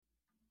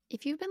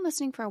If you've been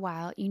listening for a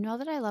while, you know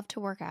that I love to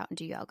work out and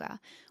do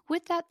yoga.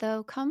 With that,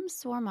 though, comes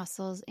sore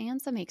muscles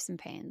and some aches and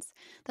pains.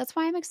 That's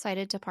why I'm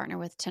excited to partner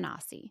with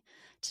Tanasi.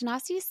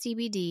 Tanasi's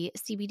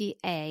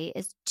CBD/CBDA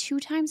is 2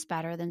 times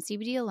better than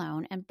CBD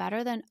alone and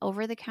better than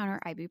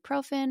over-the-counter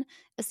ibuprofen,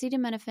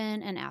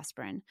 acetaminophen, and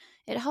aspirin.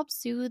 It helps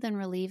soothe and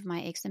relieve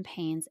my aches and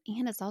pains,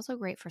 and it's also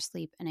great for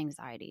sleep and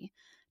anxiety.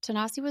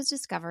 Tanasi was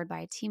discovered by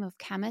a team of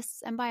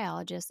chemists and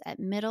biologists at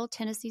Middle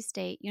Tennessee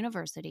State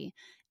University,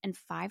 and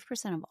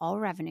 5% of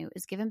all revenue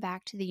is given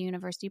back to the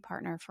university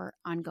partner for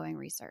ongoing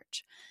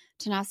research.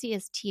 Tanasi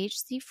is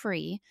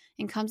THC-free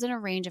and comes in a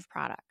range of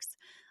products.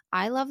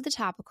 I love the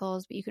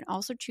topicals, but you can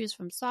also choose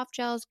from soft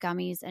gels,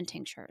 gummies, and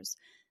tinctures.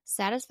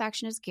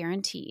 Satisfaction is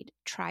guaranteed.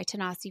 Try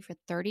Tanasi for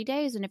 30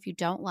 days, and if you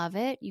don't love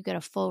it, you get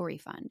a full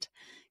refund.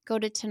 Go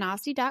to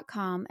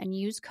Tanasi.com and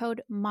use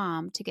code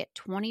MOM to get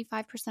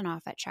 25%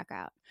 off at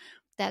checkout.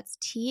 That's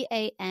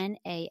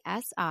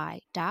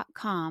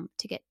TANASI.com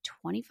to get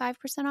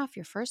 25% off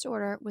your first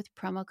order with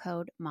promo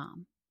code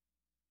MOM.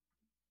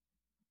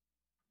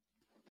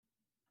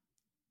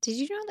 Did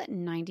you know that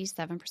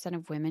 97%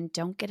 of women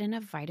don't get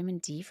enough vitamin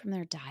D from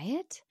their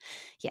diet?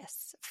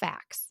 Yes,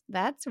 facts.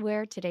 That's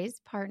where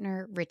today's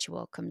partner,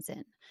 Ritual, comes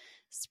in.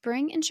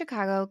 Spring in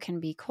Chicago can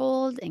be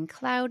cold and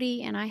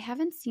cloudy, and I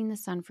haven't seen the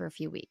sun for a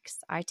few weeks.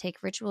 I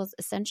take Ritual's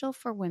Essential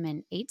for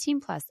Women 18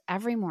 Plus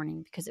every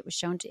morning because it was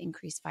shown to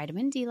increase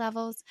vitamin D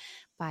levels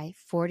by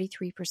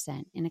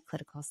 43% in a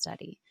clinical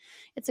study.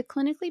 It's a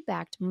clinically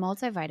backed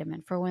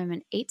multivitamin for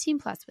women 18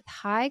 plus with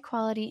high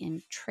quality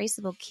and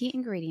traceable key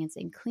ingredients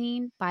in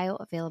clean,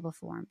 bioavailable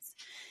forms.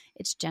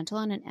 It's gentle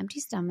on an empty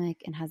stomach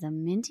and has a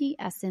minty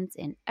essence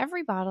in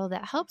every bottle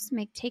that helps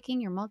make taking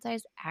your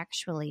multis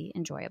actually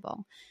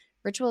enjoyable.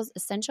 Ritual's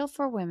Essential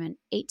for Women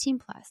 18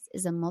 Plus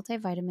is a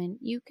multivitamin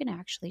you can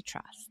actually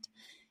trust.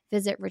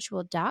 Visit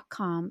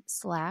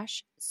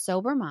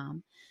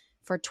ritual.com/sobermom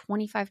for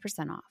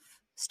 25% off.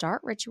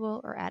 Start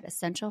Ritual or add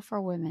Essential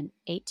for Women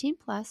 18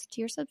 Plus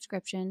to your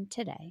subscription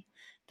today.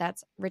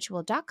 That's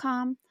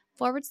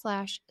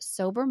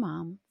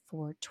ritual.com/sobermom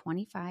for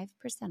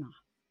 25%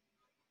 off.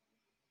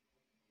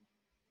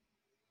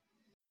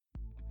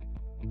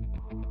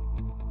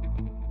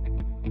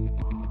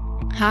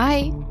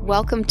 Hi,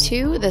 welcome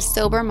to the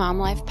Sober Mom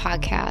Life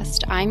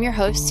podcast. I'm your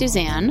host,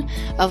 Suzanne,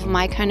 of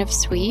My Kind of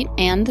Sweet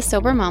and the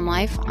Sober Mom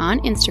Life on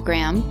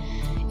Instagram.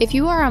 If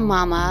you are a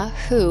mama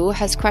who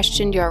has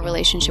questioned your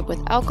relationship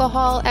with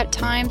alcohol at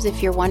times,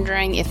 if you're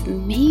wondering if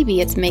maybe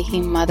it's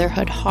making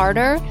motherhood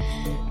harder,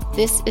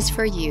 this is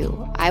for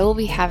you. I will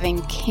be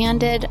having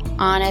candid,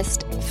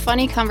 honest,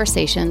 funny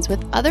conversations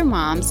with other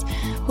moms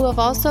who have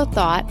also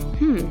thought,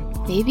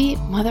 maybe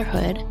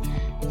motherhood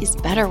is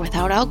better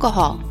without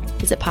alcohol.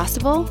 Is it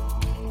possible?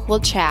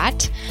 We'll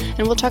chat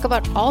and we'll talk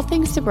about all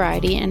things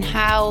sobriety and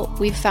how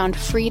we've found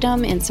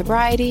freedom in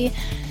sobriety.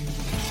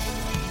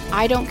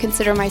 I don't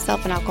consider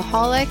myself an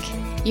alcoholic.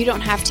 You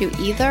don't have to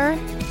either.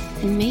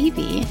 And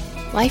maybe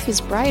life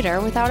is brighter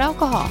without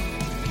alcohol.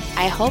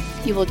 I hope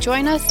you will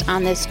join us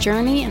on this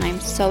journey, and I'm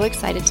so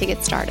excited to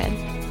get started.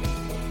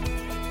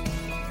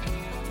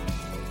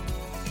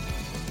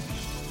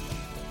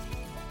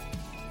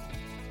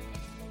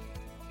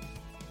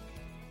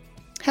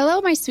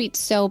 Hello, my sweet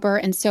sober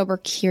and sober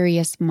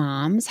curious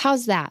moms.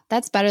 How's that?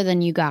 That's better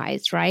than you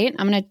guys, right?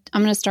 I'm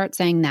gonna start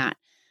saying that.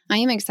 I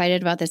am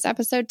excited about this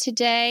episode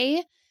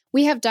today.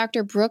 We have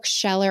Dr. Brooke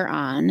Scheller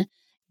on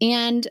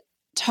and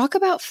talk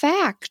about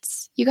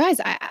facts. You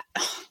guys,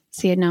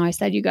 see, now I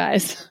said you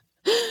guys.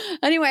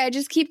 Anyway, I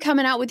just keep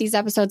coming out with these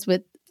episodes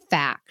with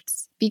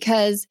facts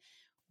because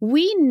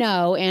we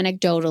know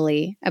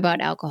anecdotally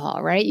about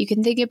alcohol, right? You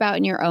can think about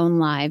in your own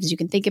lives. You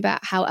can think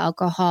about how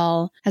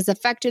alcohol has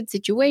affected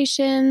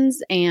situations,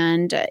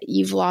 and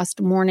you've lost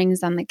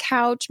mornings on the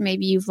couch.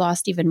 Maybe you've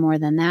lost even more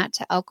than that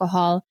to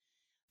alcohol.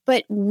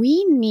 But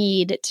we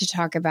need to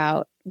talk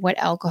about what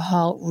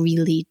alcohol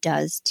really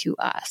does to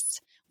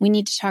us. We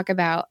need to talk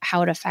about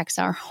how it affects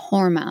our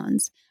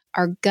hormones,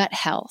 our gut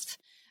health,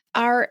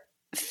 our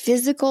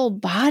physical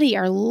body,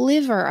 our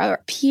liver,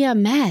 our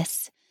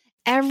PMS.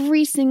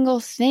 Every single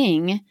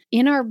thing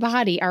in our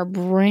body, our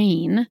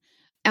brain,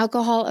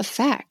 alcohol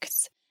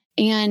affects.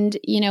 And,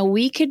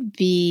 we could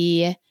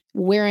be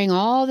wearing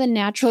all the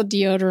natural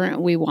deodorant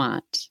we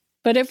want.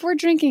 But if we're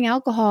drinking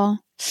alcohol,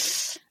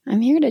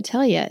 I'm here to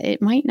tell you,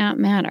 it might not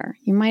matter.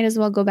 You might as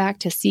well go back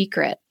to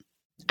secret.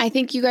 I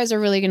think you guys are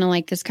really going to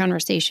like this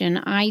conversation.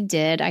 I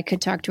did. I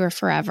could talk to her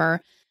forever.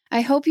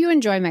 I hope you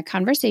enjoy my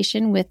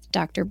conversation with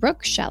Dr.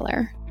 Brooke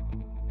Scheller.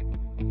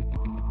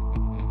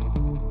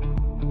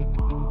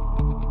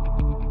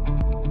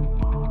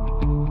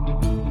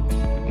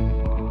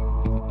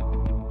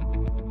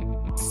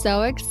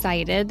 So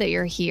excited that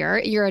you're here.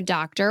 You're a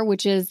doctor,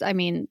 which is,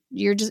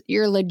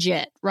 you're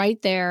legit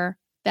right there.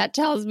 That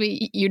tells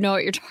me you know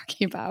what you're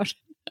talking about.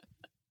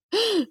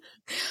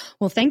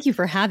 Well, thank you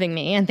for having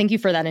me. And thank you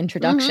for that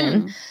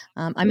introduction.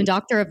 I'm a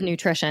doctor of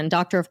nutrition,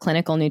 doctor of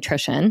clinical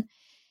nutrition.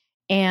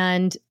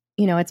 And,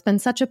 it's been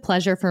such a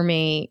pleasure for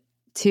me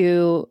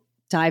to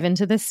dive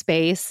into this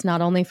space, not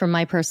only from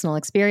my personal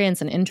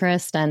experience and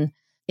interest, and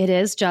it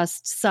is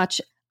just such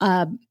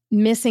a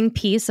missing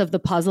piece of the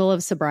puzzle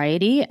of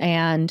sobriety.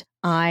 And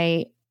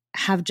I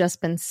have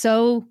just been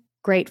so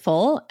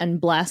grateful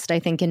and blessed, I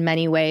think, in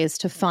many ways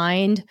to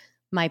find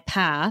my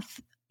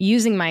path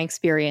using my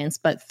experience,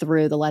 but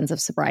through the lens of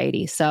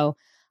sobriety. So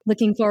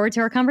looking forward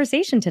to our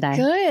conversation today.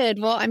 Good.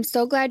 Well, I'm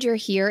so glad you're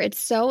here. It's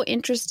so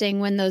interesting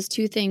when those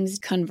two things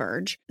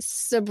converge: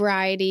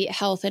 sobriety,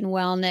 health and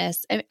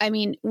wellness. I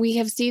mean, we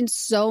have seen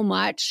so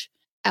much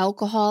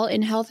alcohol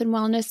in health and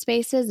wellness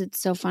spaces.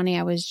 It's so funny.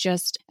 I was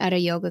just at a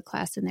yoga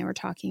class and they were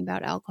talking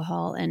about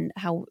alcohol and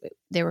how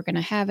they were going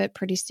to have it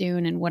pretty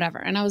soon and whatever.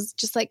 And I was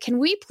just like, can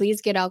we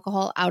please get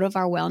alcohol out of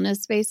our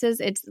wellness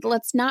spaces?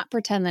 Let's not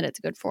pretend that it's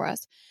good for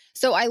us.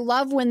 So I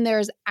love when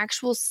there's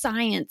actual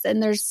science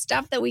and there's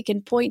stuff that we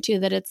can point to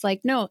that it's like,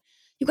 no,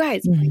 you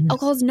guys,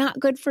 alcohol is not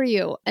good for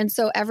you. And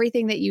so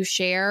everything that you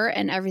share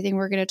and everything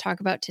we're going to talk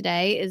about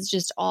today is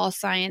just all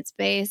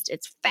science-based.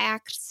 It's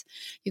facts.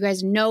 You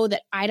guys know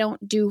that I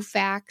don't do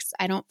facts.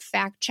 I don't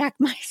fact check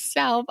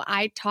myself.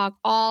 I talk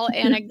all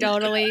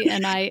anecdotally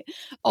and I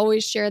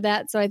always share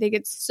that. So I think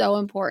it's so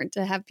important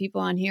to have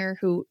people on here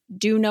who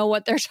do know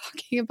what they're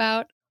talking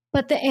about.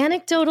 But the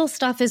anecdotal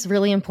stuff is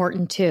really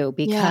important too,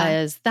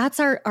 because that's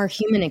our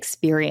human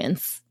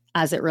experience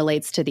as it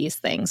relates to these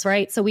things,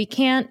 right? So we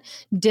can't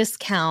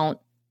discount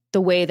the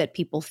way that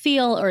people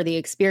feel or the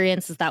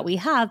experiences that we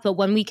have. But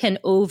when we can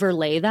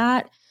overlay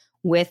that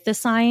with the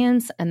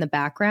science and the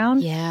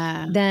background,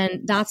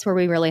 then that's where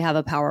we really have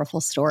a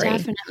powerful story.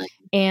 Definitely.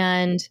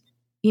 And,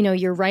 you know,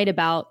 you're right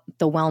about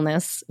the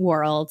wellness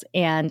world.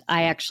 And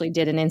I actually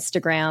did an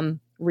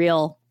Instagram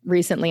reel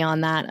recently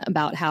on that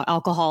about how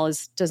alcohol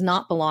does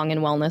not belong in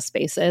wellness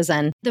spaces.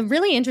 And the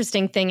really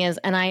interesting thing is,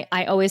 and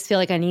I always feel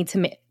like I need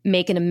to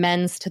make an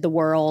amends to the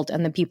world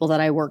and the people that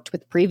I worked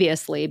with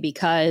previously,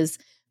 because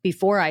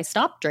before I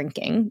stopped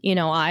drinking, you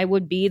know, I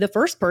would be the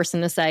first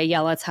person to say, yeah,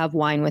 let's have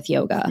wine with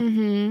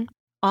yoga.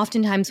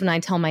 Oftentimes when I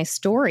tell my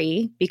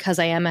story, because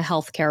I am a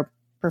healthcare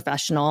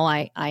professional,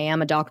 I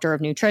am a doctor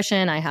of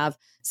nutrition, I have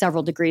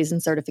several degrees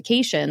and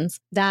certifications,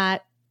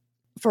 that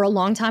for a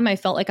long time, I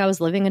felt like I was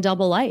living a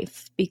double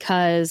life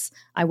because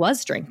I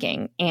was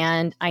drinking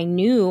and I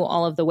knew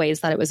all of the ways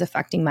that it was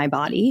affecting my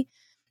body.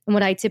 And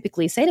what I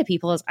typically say to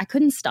people is I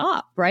couldn't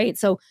stop, right?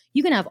 So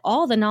you can have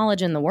all the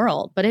knowledge in the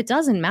world, but it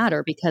doesn't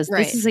matter because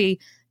this is a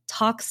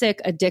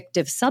toxic,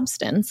 addictive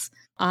substance.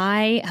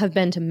 I have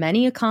been to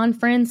many a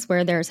conference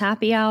where there's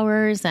happy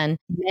hours and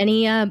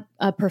many a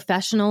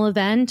professional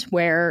event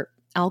where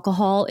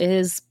alcohol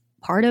is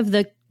part of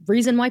the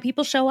reason why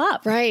people show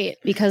up. Right.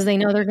 Because they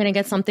know they're going to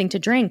get something to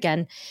drink.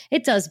 And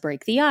it does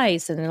break the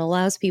ice and it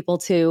allows people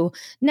to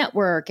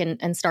network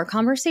and start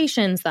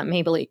conversations that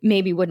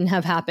maybe wouldn't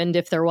have happened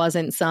if there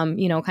wasn't some,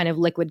 you know, kind of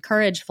liquid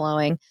courage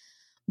flowing.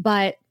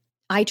 But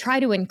I try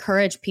to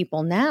encourage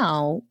people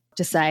now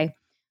to say,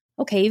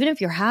 okay, even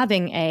if you're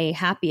having a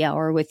happy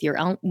hour with your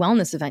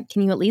wellness event,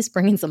 can you at least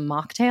bring in some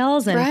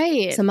mocktails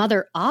and some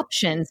other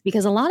options?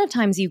 Because a lot of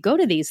times you go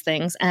to these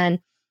things and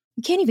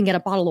you can't even get a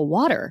bottle of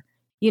water.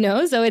 You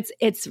know, so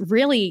it's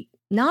really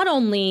not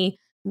only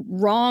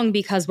wrong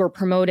because we're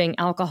promoting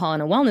alcohol in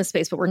a wellness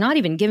space, but we're not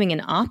even giving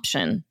an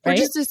option. Right?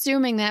 We're just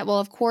assuming that, well,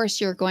 of course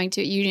you're going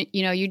to,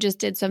 you know, you just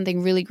did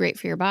something really great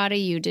for your body.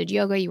 You did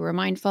yoga, you were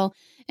mindful.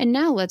 And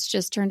now let's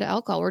just turn to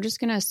alcohol. We're just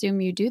going to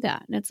assume you do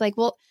that. And it's like,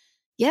 well,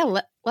 yeah,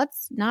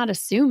 let's not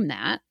assume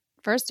that,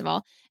 first of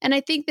all. And I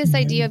think this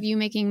idea of you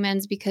making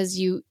amends because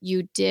you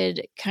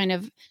did kind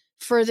of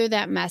further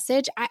that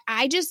message.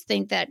 I just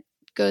think that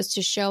goes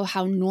to show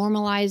how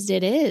normalized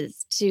it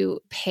is to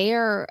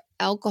pair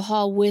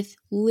alcohol with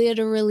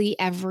literally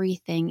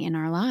everything in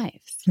our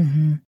lives.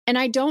 And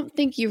I don't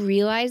think you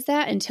realize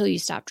that until you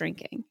stop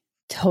drinking.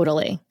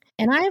 Totally.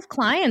 And I have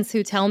clients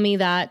who tell me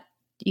that,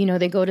 you know,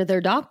 they go to their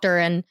doctor,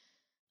 and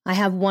I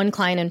have one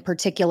client in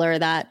particular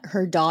that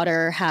her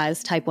daughter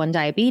has type 1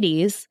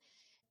 diabetes.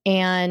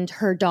 And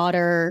her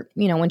daughter,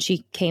 you know, when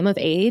she came of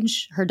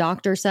age, her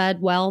doctor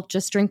said, well,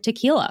 just drink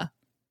tequila,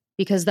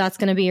 because that's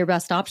going to be your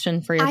best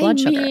option for your blood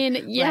sugar.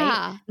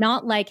 Yeah. Right?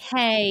 Not like,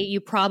 hey, you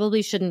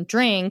probably shouldn't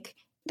drink.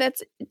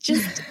 That's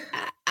just,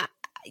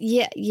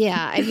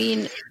 yeah. I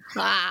mean,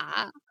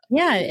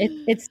 yeah,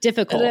 it's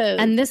difficult.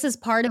 And this is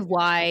part of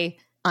why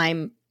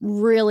I'm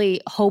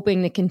really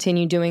hoping to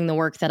continue doing the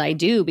work that I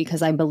do,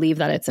 because I believe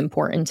that it's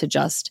important to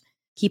just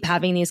keep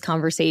having these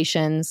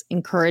conversations,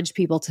 encourage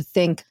people to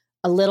think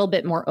a little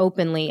bit more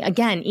openly.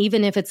 Again,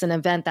 even if it's an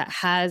event that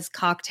has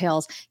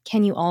cocktails,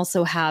 can you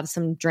also have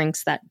some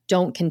drinks that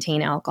don't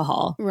contain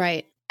alcohol?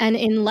 Right. And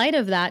in light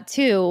of that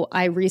too,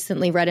 I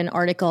recently read an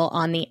article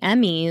on the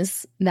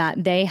Emmys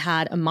that they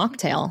had a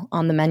mocktail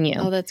on the menu.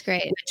 Oh, that's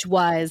great. Which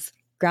was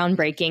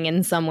groundbreaking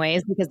in some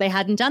ways because they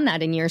hadn't done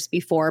that in years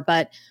before,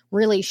 but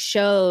really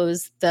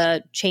shows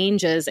the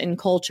changes in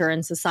culture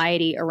and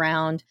society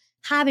around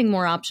having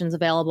more options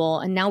available.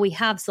 And now we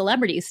have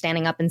celebrities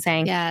standing up and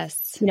saying,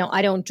 yes, you know,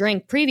 I don't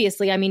drink.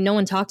 Previously, I mean, no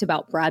one talked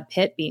about Brad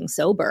Pitt being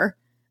sober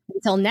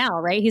until now,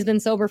 right? He's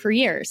been sober for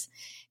years.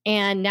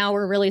 And now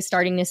we're really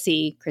starting to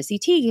see Chrissy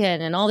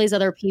Teigen and all these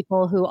other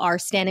people who are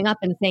standing up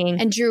and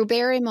saying, and Drew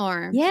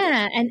Barrymore.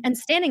 Yeah. And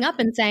standing up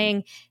and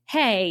saying,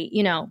 hey,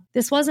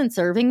 this wasn't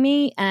serving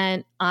me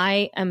and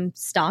I am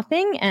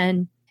stopping,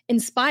 and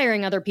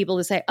inspiring other people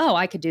to say, oh,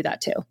 I could do that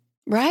too.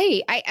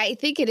 Right. I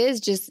think it is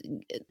just,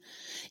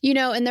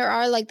 and there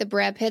are like the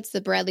Brad Pitts,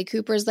 the Bradley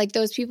Coopers, like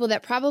those people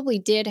that probably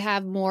did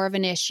have more of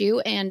an issue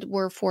and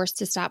were forced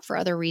to stop for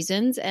other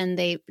reasons. And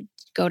they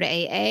go to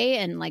AA,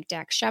 and like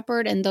Dax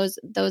Shepard, and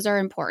those are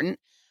important.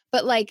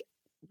 But like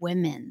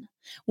women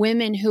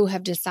who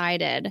have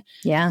decided,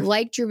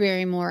 like Drew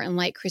Barrymore and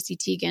like Chrissy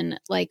Teigen,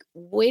 like,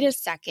 wait a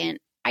second,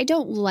 I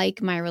don't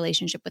like my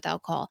relationship with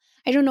alcohol.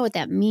 I don't know what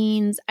that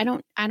means. I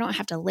don't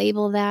have to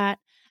label that.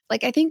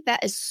 Like, I think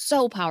that is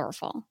so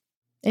powerful.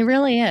 It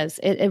really is.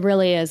 It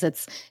really is.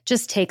 It's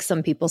just takes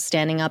some people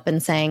standing up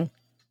and saying,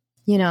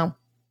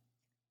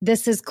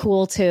 this is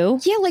cool too.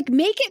 Yeah, like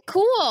make it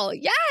cool.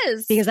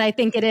 Yes. Because I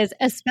think it is,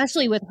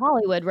 especially with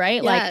Hollywood,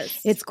 right? Yes. Like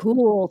it's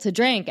cool to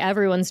drink.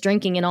 Everyone's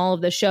drinking in all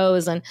of the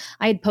shows. And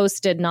I had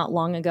posted not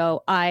long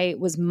ago, I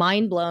was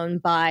mind blown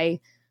by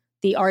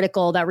the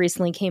article that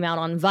recently came out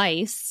on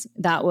Vice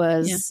that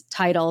was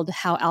titled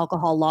How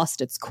Alcohol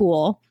Lost Its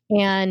Cool.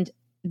 And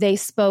they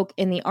spoke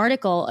in the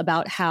article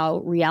about how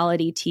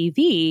reality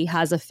TV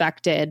has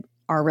affected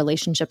our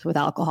relationships with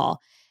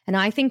alcohol. And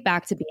I think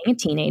back to being a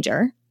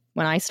teenager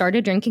when I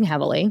started drinking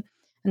heavily.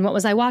 And what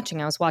was I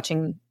watching? I was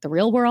watching The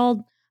Real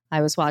World.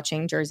 I was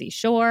watching Jersey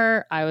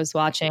Shore. I was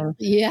watching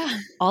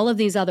all of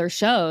these other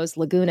shows.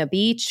 Laguna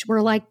Beach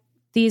were like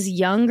these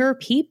younger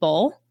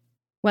people,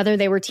 whether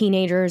they were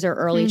teenagers or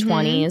early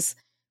 20s,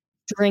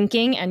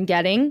 drinking and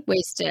getting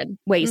wasted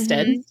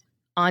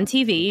on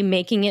TV,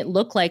 making it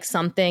look like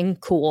something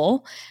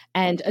cool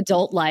and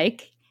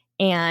adult-like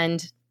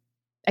and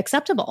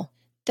acceptable.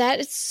 That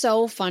is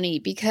so funny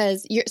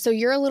because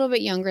you're a little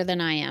bit younger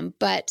than I am,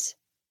 but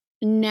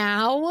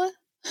now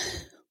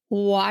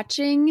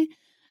watching,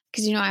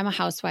 because I'm a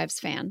Housewives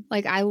fan.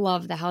 Like I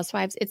love the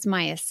Housewives. It's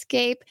my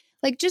escape.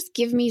 Like just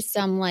give me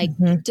some like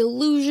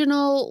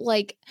delusional,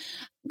 like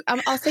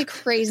I'll say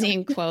crazy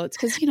in quotes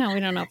because, we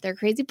don't know if they're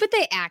crazy, but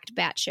they act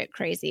batshit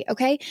crazy.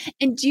 Okay.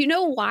 And do you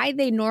know why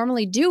they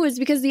normally do is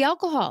because the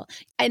alcohol.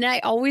 And I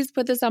always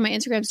put this on my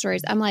Instagram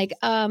stories. I'm like,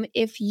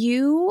 if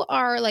you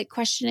are like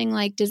questioning,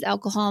 like, does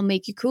alcohol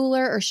make you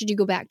cooler or should you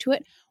go back to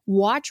it?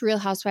 Watch Real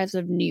Housewives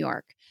of New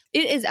York.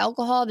 It is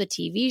alcohol, the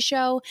TV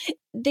show.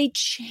 They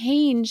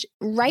change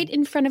right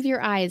in front of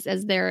your eyes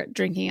as they're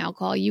drinking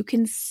alcohol. You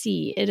can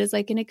see it is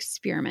like an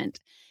experiment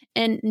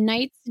and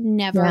nights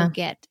never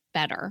get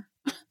better.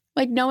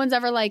 Like no one's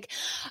ever like,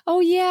 oh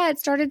yeah, it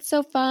started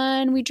so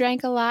fun. We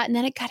drank a lot and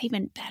then it got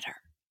even better.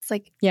 It's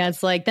like,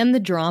 it's like then the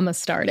drama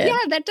started. Yeah,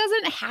 that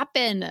doesn't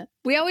happen.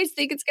 We always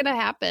think it's going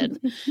to happen.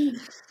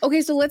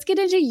 Okay, so let's get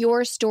into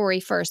your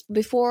story first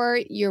before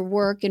your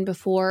work and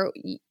before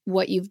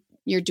what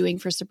you're doing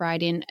for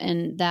sobriety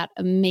and that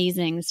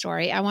amazing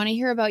story. I want to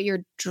hear about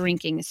your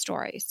drinking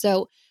story.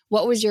 So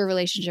what was your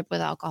relationship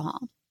with alcohol?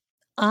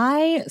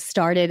 I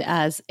started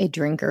as a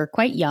drinker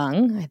quite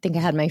young. I think I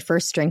had my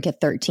first drink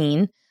at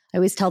 13. I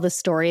always tell the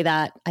story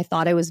that I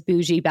thought I was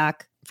bougie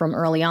back from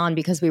early on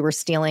because we were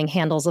stealing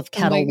handles of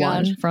Kettle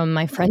One from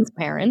my friend's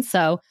parents.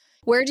 So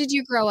where did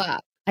you grow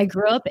up? I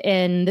grew up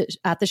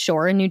at the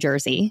Shore in New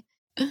Jersey.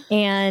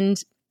 And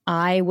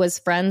I was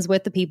friends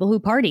with the people who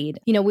partied.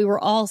 We were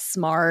all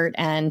smart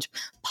and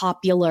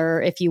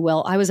popular, if you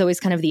will. I was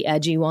always kind of the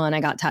edgy one. I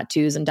got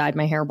tattoos and dyed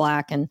my hair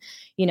black and,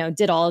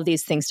 did all of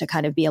these things to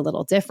kind of be a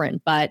little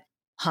different, but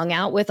hung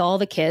out with all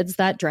the kids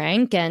that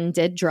drank and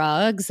did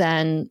drugs.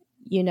 And,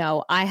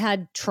 I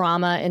had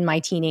trauma in my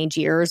teenage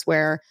years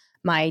where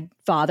my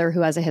father, who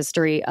has a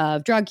history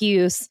of drug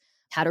use,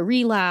 had a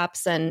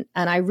relapse. And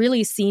I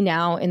really see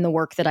now in the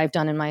work that I've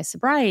done in my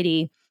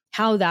sobriety,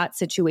 how that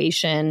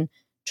situation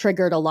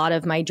triggered a lot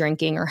of my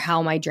drinking or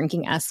how my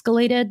drinking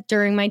escalated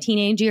during my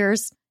teenage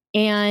years.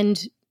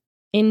 And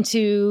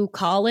into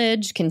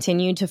college,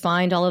 continued to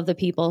find all of the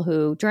people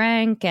who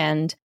drank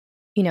and,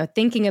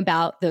 thinking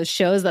about those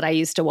shows that I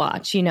used to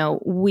watch,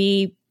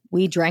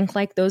 we drank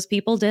like those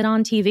people did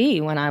on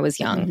TV when I was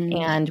young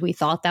and we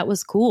thought that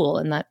was cool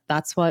and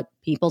that's what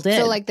people did.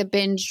 So like the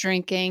binge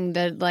drinking,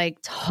 the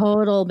like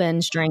total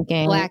binge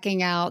drinking,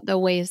 blacking out, the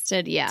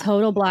wasted. Yeah.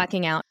 Total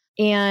blacking out.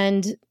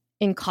 And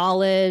in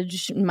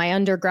college, my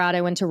undergrad,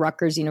 I went to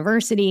Rutgers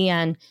University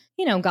and,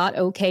 got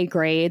okay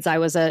grades. I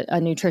was a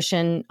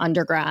nutrition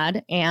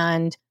undergrad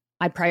and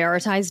I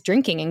prioritized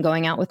drinking and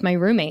going out with my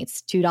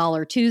roommates,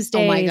 $2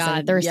 Tuesdays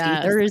and Thirsty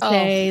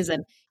Thursdays.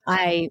 And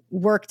I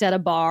worked at a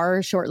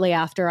bar shortly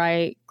after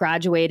I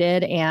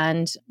graduated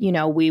and,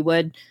 we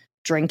would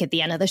drink at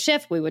the end of the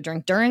shift. We would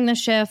drink during the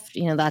shift.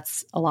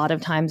 That's a lot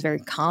of times very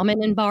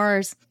common in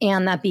bars.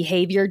 And that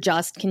behavior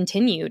just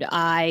continued.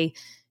 I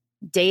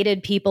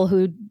dated people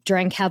who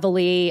drank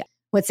heavily.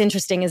 What's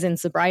interesting is in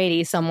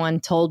sobriety, someone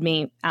told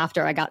me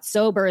after I got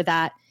sober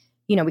that,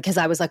 because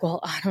I was like, well,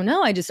 I don't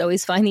know. I just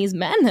always find these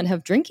men that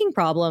have drinking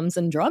problems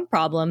and drug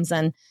problems.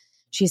 And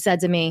she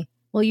said to me,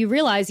 well, you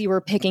realize you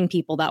were picking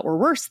people that were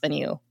worse than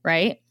you,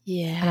 right?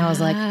 Yeah. And I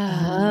was like,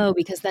 oh,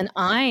 because then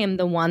I am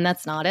the one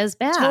that's not as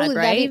bad, Totally,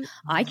 right?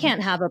 I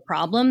can't have a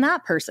problem.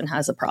 That person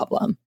has a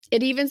problem.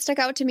 It even stuck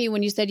out to me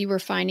when you said you were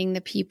finding the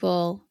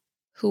people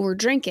who were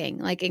drinking,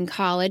 like in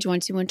college,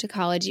 once you went to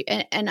college.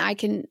 And I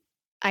can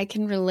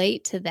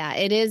relate to that.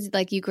 It is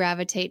like you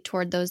gravitate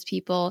toward those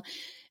people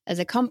as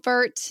a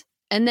comfort.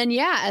 And then,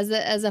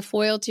 as a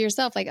foil to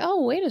yourself, like,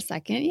 oh, wait a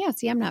second. Yeah,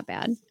 see, I'm not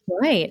bad.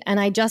 Right. And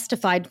I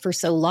justified for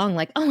so long,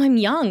 like, oh, I'm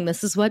young.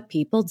 This is what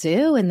people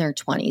do in their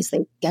 20s.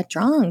 They get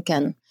drunk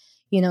and,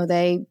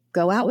 they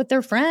go out with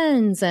their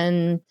friends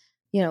and,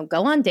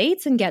 go on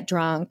dates and get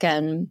drunk.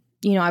 And,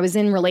 I was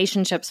in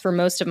relationships for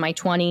most of my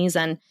 20s.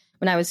 And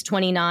when I was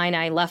 29,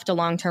 I left a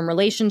long-term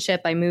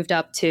relationship. I moved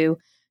up to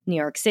New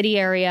York City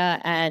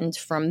area. And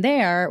from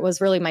there, it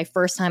was really my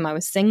first time I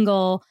was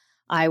single.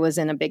 I was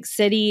in a big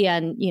city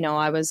and,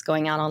 I was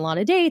going out on a lot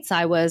of dates.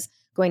 I was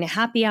going to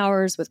happy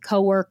hours with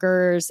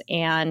coworkers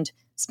and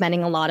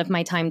spending a lot of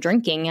my time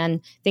drinking. And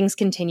things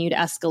continued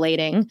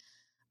escalating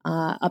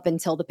up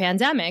until the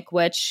pandemic,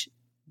 which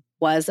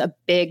was a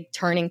big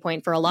turning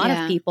point for a lot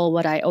of people.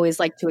 What I always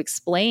like to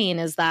explain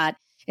is that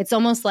it's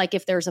almost like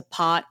if there's a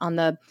pot on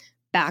the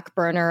back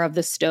burner of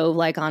the stove,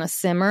 like on a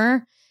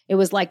simmer, it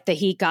was like the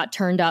heat got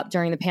turned up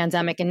during the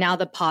pandemic and now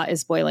the pot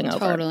is boiling over.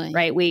 Totally.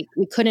 Right? We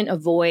couldn't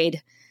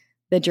avoid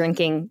the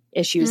drinking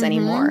issues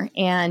anymore.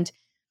 And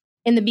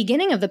in the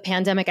beginning of the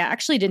pandemic, I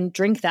actually didn't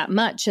drink that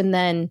much. And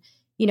then,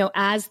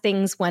 as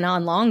things went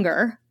on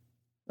longer,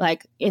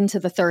 like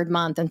into the third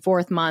month and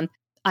fourth month,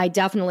 I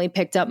definitely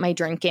picked up my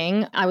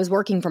drinking. I was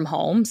working from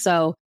home.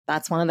 So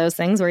that's one of those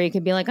things where you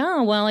could be like,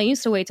 oh, well, I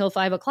used to wait till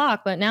 5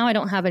 o'clock, but now I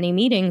don't have any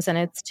meetings and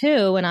it's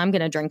 2 and I'm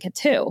going to drink at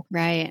 2.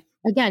 Right.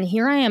 Again,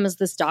 here I am as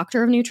this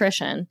doctor of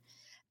nutrition.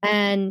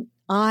 And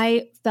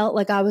I felt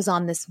like I was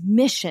on this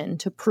mission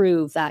to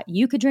prove that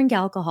you could drink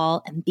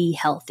alcohol and be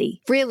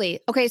healthy.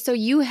 Really? Okay. So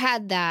you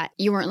had that.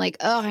 You weren't like,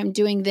 oh, I'm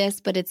doing this,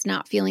 but it's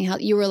not feeling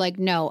healthy. You were like,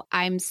 no,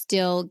 I'm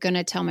still going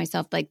to tell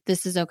myself like,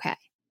 this is okay.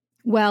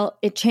 Well,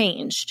 it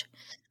changed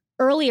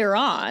earlier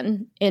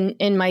on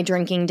in my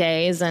drinking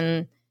days.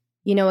 And,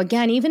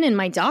 again, even in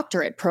my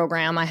doctorate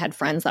program, I had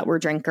friends that were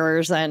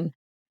drinkers and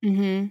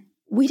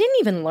we didn't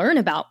even learn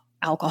about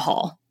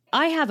alcohol.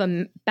 I have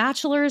a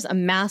bachelor's, a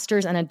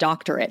master's, and a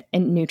doctorate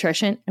in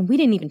nutrition, and we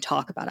didn't even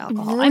talk about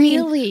alcohol. Really? I mean,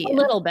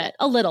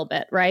 a little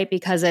bit, right?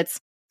 Because it's,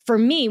 for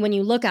me, when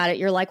you look at it,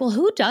 you're like, well,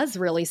 who does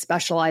really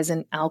specialize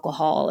in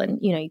alcohol? And,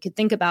 you could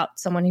think about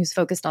someone who's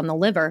focused on the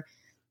liver.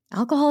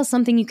 Alcohol is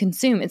something you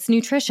consume. It's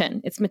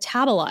nutrition. It's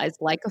metabolized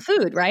like a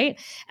food,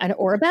 right?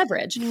 Or a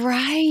beverage.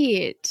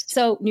 Right.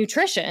 So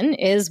nutrition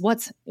is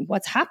what's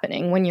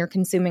happening when you're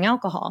consuming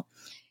alcohol.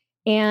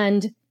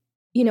 And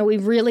we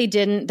really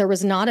didn't, there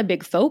was not a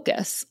big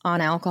focus on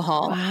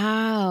alcohol.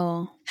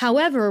 Wow.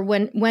 However,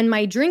 when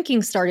my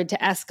drinking started to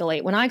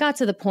escalate, when I got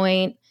to the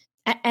point,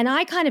 and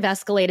I kind of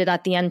escalated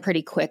at the end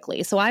pretty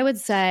quickly. So I would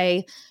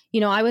say,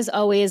 I was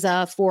always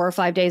a 4 or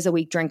 5 days a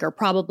week drinker,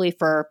 probably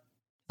for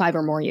 5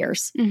 or more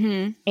years.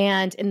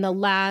 And in the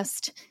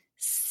last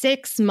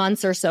 6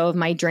 months or so of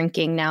my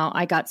drinking, now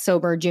I got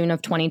sober June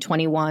of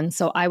 2021.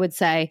 So I would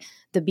say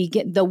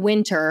the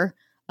winter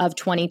of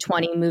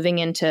 2020 moving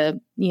into,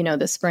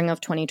 the spring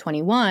of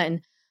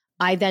 2021,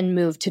 I then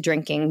moved to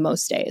drinking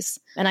most days.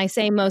 And I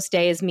say most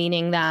days,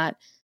 meaning that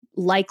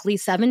likely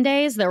 7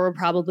 days. There were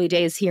probably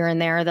days here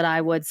and there that I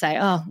would say,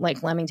 oh,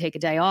 like, let me take a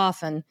day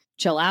off and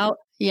chill out.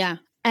 Yeah.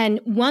 And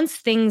once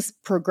things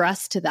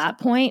progressed to that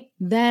point,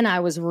 then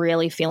I was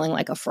really feeling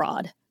like a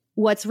fraud.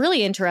 What's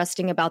really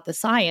interesting about the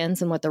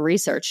science and what the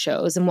research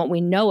shows and what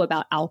we know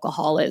about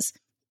alcohol is,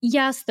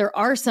 yes, there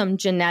are some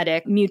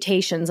genetic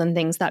mutations and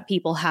things that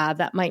people have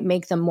that might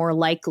make them more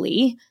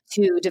likely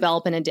to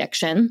develop an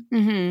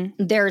addiction.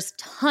 There's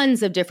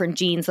tons of different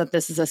genes that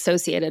this is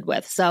associated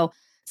with. So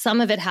some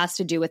of it has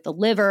to do with the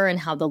liver and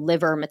how the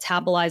liver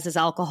metabolizes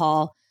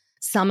alcohol.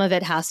 Some of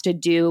it has to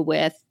do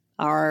with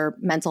our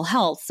mental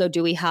health. So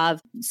do we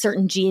have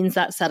certain genes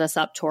that set us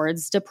up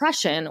towards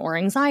depression or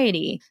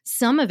anxiety?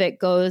 Some of it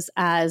goes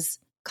as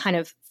kind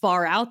of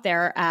far out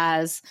there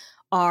as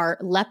are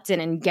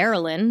leptin and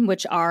ghrelin,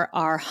 which are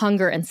our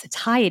hunger and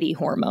satiety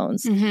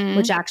hormones,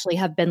 which actually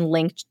have been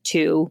linked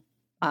to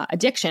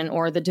addiction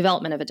or the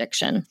development of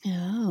addiction.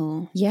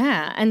 Oh.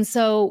 Yeah. And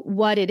so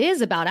what it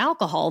is about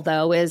alcohol,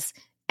 though, is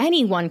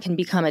anyone can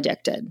become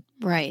addicted.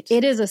 Right.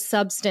 It is a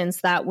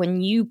substance that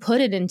when you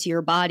put it into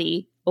your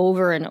body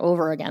over and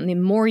over again, the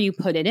more you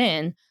put it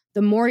in,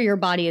 the more your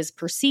body is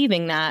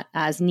perceiving that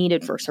as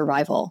needed for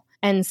survival.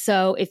 And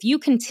so if you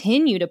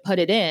continue to put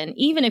it in,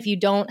 even if you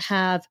don't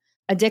have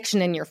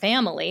addiction in your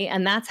family.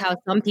 And that's how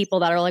some people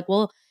that are like,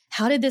 well,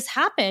 how did this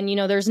happen?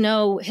 There's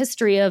no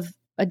history of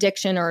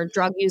addiction or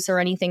drug use or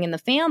anything in the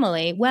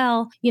family.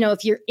 Well,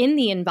 if you're in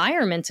the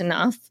environment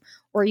enough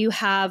or you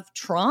have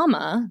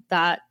trauma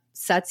that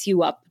sets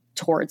you up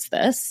towards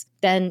this,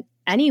 then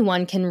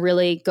anyone can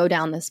really go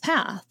down this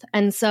path.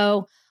 And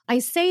so I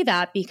say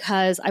that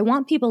because I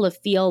want people to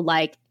feel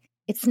like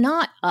it's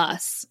not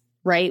us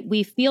right?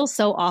 We feel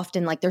so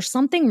often like there's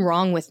something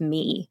wrong with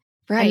me.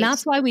 Right. And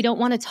that's why we don't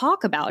want to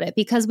talk about it,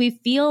 because we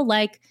feel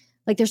like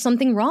there's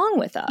something wrong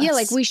with us. Yeah,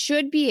 like we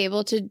should be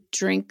able to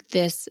drink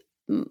this.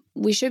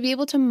 We should be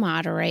able to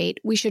moderate.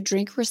 We should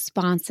drink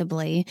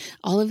responsibly.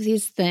 All of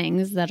these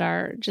things that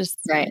are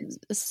just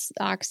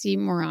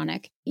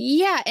oxymoronic.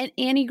 Yeah. And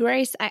Annie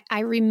Grace,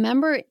 I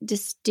remember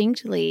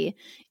distinctly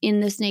in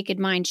This Naked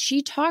Mind,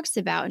 she talks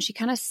about, and she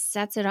kind of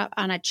sets it up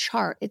on a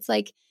chart. It's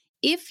like,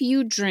 if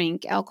you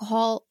drink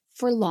alcohol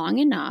for long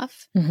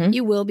enough,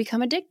 you will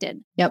become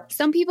addicted. Yep.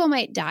 Some people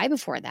might die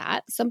before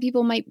that. Some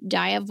people might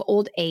die of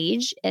old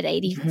age at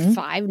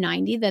 85,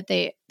 90, that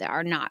they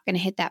are not going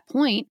to hit that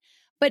point.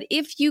 But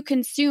if you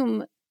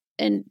consume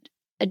an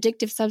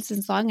addictive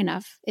substance long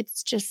enough,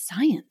 it's just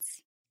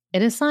science.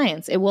 It is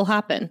science. It will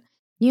happen.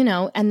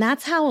 And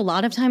that's how a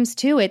lot of times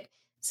too, it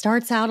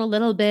starts out a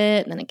little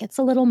bit and then it gets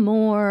a little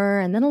more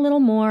and then a little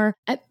more.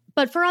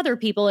 But for other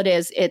people,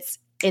 it's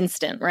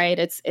instant, right?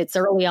 It's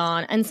early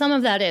on. And some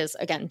of that is,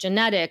 again,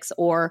 genetics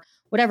or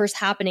whatever's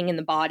happening in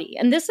the body.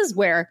 And this is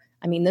where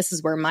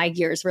my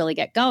gears really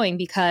get going,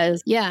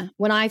 because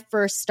when I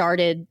first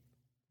started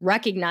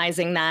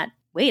recognizing that,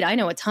 wait, I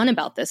know a ton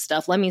about this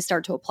stuff, let me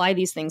start to apply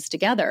these things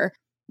together,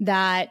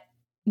 that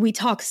we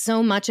talk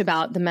so much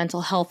about the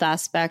mental health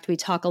aspect. We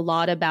talk a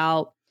lot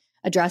about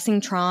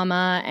addressing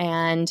trauma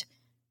and,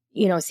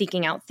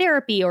 seeking out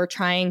therapy or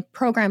trying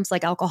programs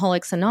like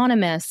Alcoholics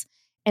Anonymous.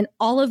 And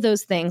all of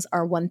those things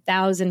are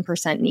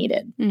 1000%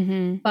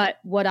 needed. But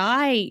what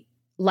I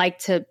like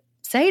to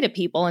say to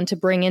people and to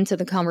bring into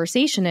the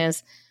conversation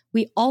is,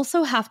 we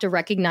also have to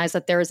recognize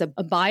that there is a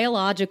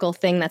biological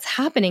thing that's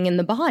happening in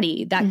the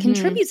body that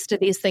contributes to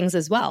these things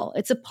as well.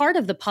 It's a part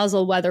of the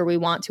puzzle, whether we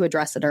want to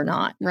address it or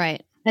not.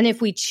 Right. And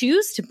if we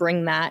choose to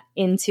bring that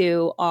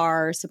into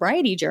our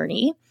sobriety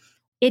journey,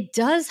 it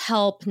does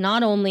help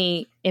not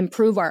only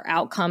improve our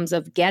outcomes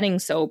of getting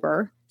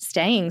sober,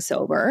 staying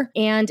sober,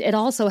 and it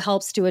also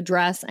helps to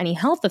address any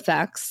health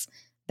effects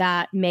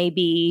that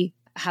maybe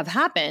have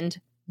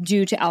happened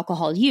due to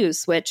alcohol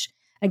use, which,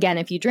 again,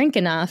 if you drink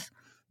enough,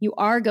 you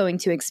are going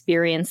to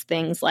experience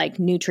things like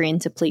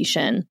nutrient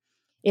depletion.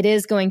 It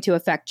is going to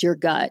affect your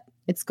gut.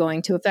 It's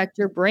going to affect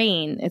your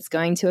brain. It's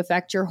going to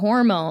affect your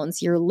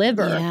hormones, your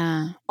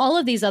liver, all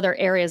of these other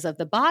areas of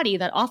the body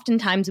that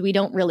oftentimes we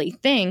don't really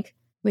think.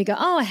 We go,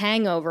 oh, a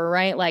hangover,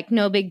 right? Like,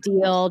 no big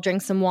deal.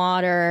 Drink some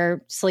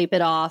water, sleep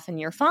it off, and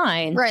you're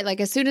fine. Right. Like,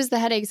 as soon as the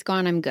headache's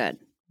gone, I'm good.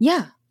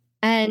 Yeah.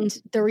 And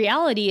the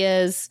reality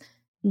is,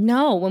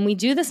 no, when we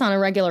do this on a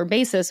regular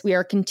basis, we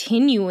are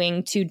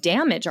continuing to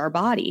damage our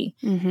body.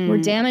 We're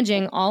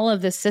damaging all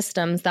of the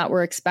systems that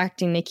we're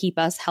expecting to keep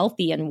us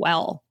healthy and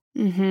well.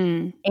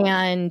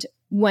 And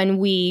when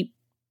we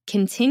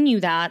continue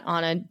that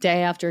on a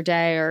day after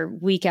day or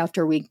week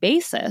after week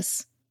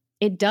basis,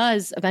 it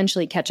does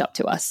eventually catch up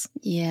to us.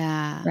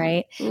 Yeah.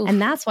 Right. Oof.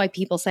 And that's why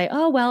people say,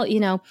 oh, well,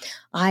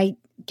 I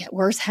get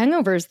worse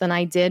hangovers than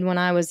I did when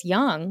I was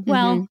young.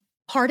 Well,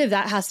 part of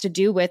that has to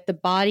do with the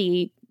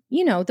body.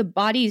 The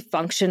body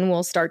function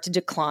will start to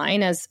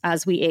decline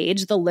as we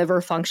age. The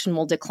liver function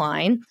will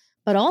decline.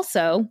 But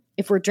also,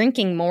 if we're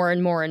drinking more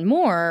and more and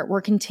more,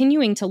 we're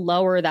continuing to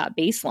lower that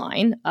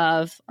baseline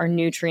of our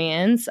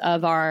nutrients,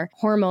 of our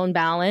hormone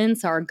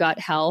balance, our gut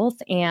health,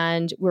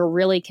 and we're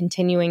really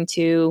continuing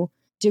to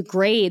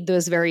degrade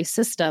those very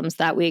systems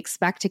that we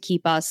expect to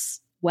keep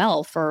us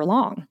well for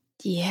long.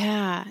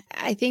 Yeah,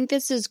 I think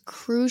this is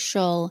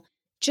crucial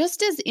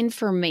just as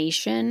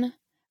information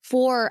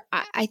for,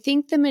 I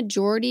think, the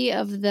majority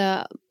of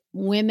the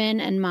women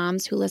and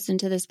moms who listen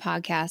to this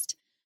podcast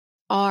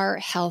are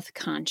health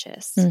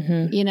conscious.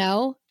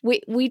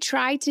 We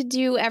try to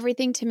do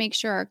everything to make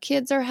sure our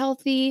kids are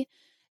healthy,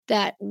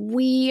 that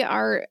we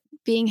are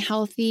being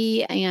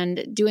healthy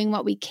and doing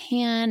what we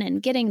can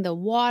and getting the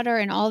water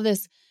and all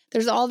this.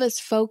 There's all this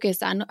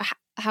focus on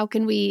how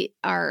can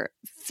our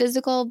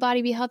physical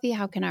body be healthy?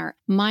 How can our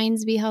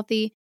minds be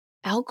healthy?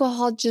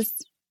 Alcohol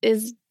just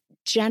is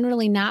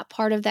generally not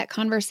part of that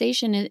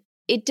conversation. And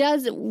it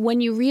does, when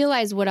you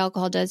realize what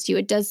alcohol does to you,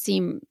 it does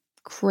seem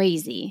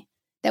crazy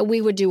that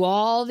we would do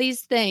all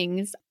these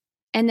things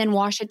and then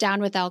wash it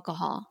down with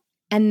alcohol.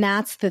 And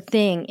that's the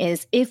thing,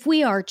 is if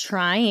we are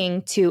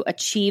trying to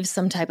achieve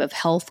some type of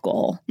health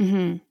goal,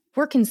 if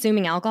we're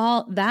consuming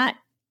alcohol, that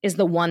is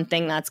the one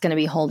thing that's going to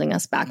be holding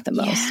us back the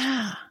most.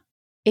 Yeah.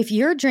 If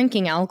you're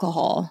drinking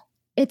alcohol,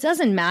 it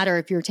doesn't matter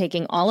if you're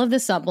taking all of the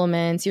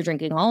supplements, you're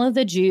drinking all of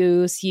the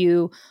juice,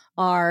 you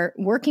are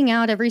working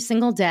out every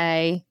single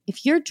day.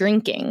 If you're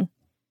drinking,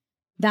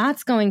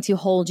 that's going to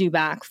hold you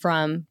back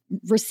from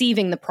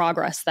receiving the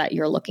progress that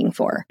you're looking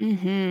for.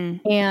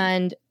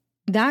 And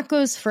that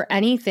goes for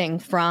anything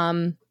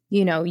from,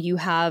 you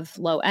have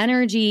low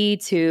energy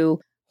to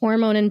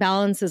hormone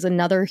imbalance is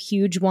another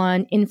huge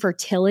one.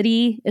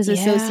 Infertility is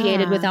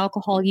associated with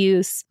alcohol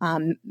use,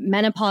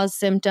 menopause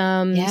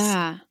symptoms,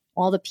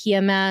 all the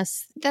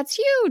PMS. That's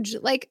huge.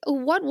 Like,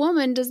 what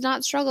woman does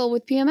not struggle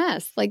with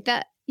PMS? Like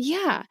that.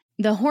 Yeah.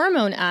 The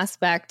hormone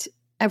aspect,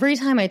 every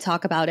time I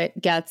talk about it,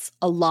 gets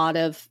a lot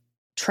of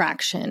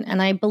traction.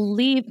 And I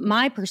believe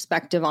my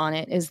perspective on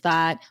it is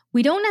that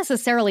we don't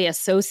necessarily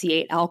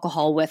associate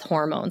alcohol with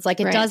hormones. Like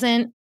it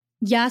doesn't,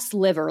 yes,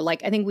 liver.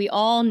 Like I think we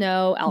all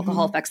know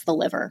alcohol affects the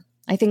liver.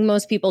 I think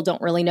most people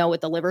don't really know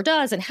what the liver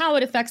does and how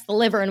it affects the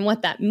liver and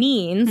what that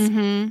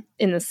means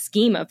in the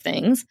scheme of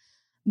things.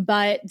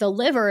 But the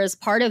liver is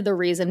part of the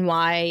reason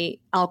why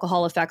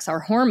alcohol affects our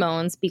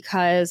hormones,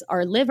 because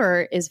our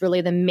liver is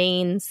really the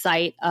main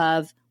site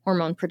of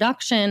hormone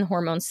production,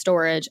 hormone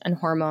storage, and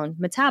hormone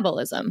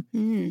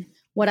metabolism.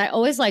 What I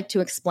always like to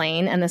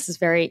explain, and this is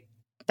very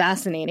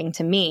fascinating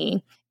to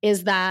me,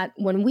 is that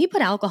when we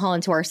put alcohol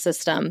into our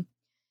system,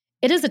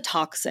 it is a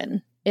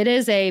toxin. It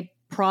is a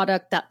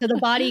product that the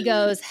body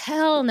goes,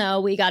 hell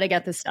no, we got to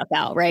get this stuff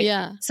out, right?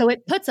 Yeah. So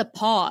it puts a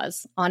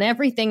pause on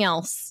everything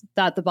else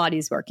that the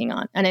body's working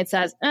on. And it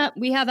says,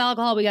 we have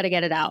alcohol, we got to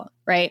get it out,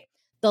 right?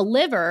 The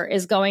liver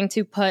is going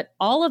to put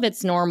all of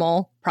its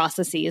normal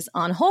processes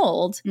on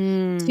hold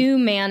to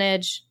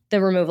manage the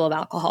removal of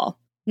alcohol.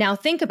 Now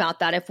think about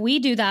that. If we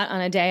do that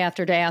on a day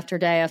after day after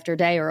day after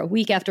day, or a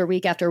week after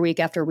week after week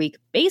after week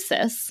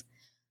basis,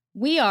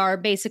 we are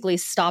basically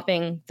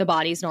stopping the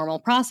body's normal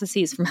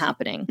processes from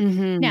happening.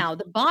 Now,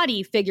 the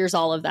body figures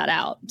all of that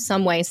out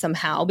some way,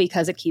 somehow,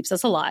 because it keeps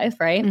us alive,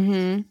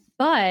 right?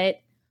 But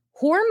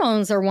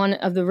hormones are one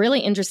of the really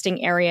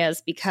interesting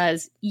areas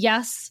because,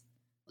 yes,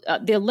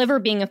 the liver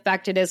being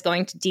affected is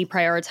going to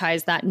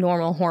deprioritize that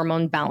normal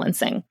hormone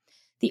balancing.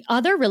 The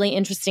other really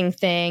interesting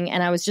thing,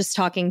 and I was just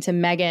talking to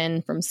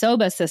Megan from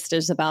Soba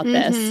Sisters about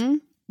this,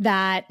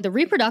 that the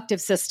reproductive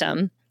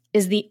system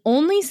is the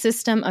only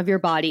system of your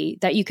body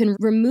that you can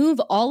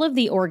remove all of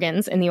the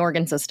organs in the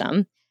organ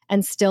system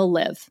and still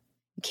live.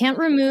 You can't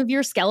remove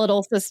your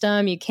skeletal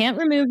system. You can't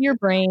remove your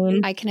brain.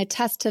 I can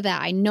attest to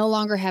that. I no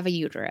longer have a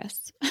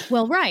uterus.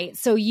 Well, right.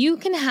 So you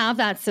can have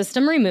that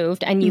system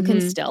removed and you can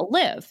still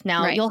live.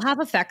 Now, you'll have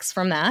effects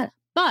from that.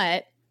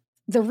 But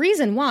the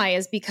reason why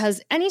is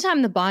because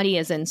anytime the body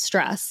is in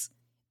stress,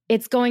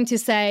 it's going to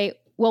say,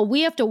 well,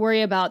 we have to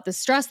worry about the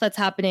stress that's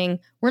happening.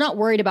 We're not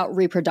worried about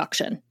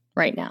reproduction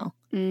right now.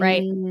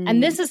 Right.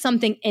 And this is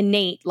something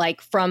innate,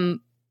 like from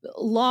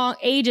long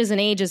ages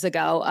and ages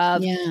ago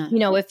of, you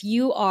know, if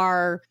you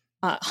are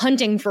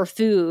hunting for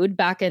food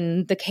back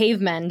in the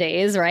caveman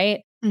days,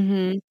 right?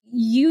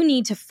 You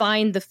need to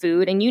find the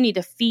food and you need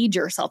to feed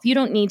yourself. You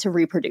don't need to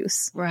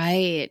reproduce.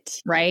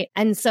 Right. Right.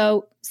 And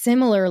so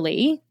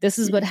similarly, this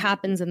is what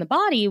happens in the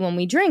body when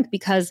we drink,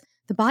 because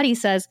the body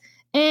says,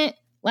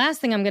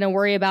 last thing I'm going to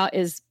worry about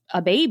is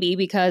a baby,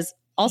 because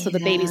also the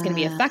baby's going to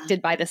be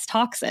affected by this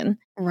toxin.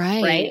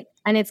 Right.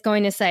 And it's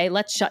going to say,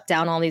 let's shut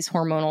down all these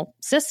hormonal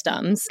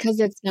systems.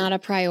 Because it's not a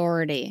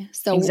priority.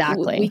 So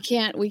exactly.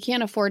 we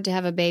can't afford to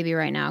have a baby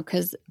right now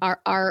because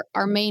our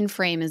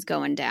mainframe is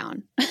going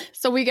down.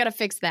 So we got to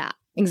fix that.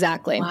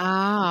 Exactly.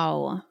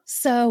 Wow.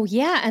 So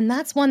yeah, and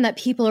that's one that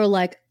people are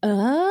like,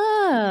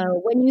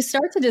 oh, when you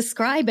start to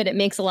describe it, it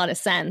makes a lot of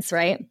sense,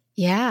 right?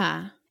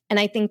 Yeah. And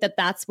I think that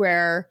that's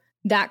where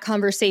that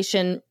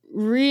conversation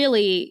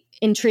really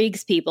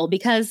intrigues people,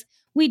 because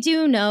we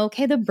do know,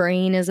 okay, the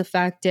brain is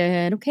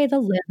affected, okay, the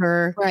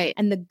liver, right,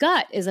 and the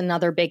gut is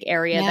another big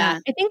area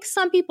that I think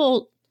some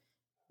people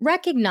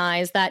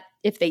recognize that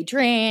if they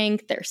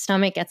drink, their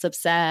stomach gets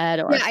upset.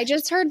 Or I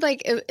just heard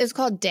like it's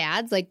called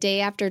DADS, like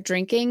day after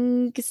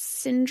drinking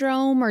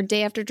syndrome or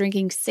day after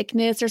drinking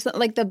sickness or something,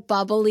 like the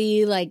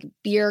bubbly, like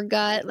beer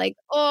gut, like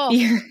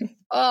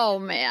oh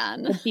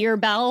man, the beer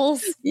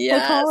bowels.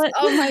 Yes. We'll call it.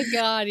 Oh my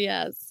God,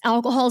 yes.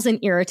 Alcohol is an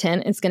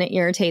irritant. It's going to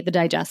irritate the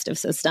digestive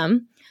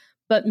system.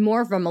 But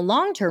more from a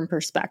long-term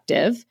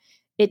perspective,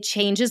 it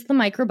changes the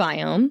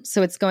microbiome.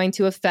 So it's going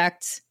to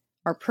affect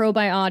our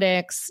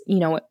probiotics,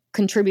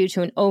 contribute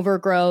to an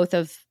overgrowth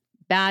of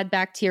bad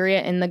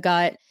bacteria in the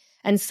gut.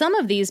 And some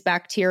of these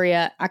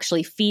bacteria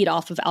actually feed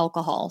off of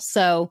alcohol.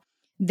 So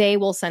they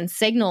will send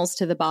signals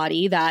to the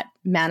body that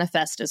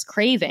manifest as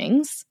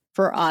cravings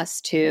for us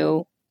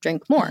to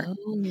drink more.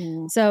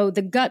 Oh. So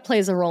the gut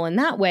plays a role in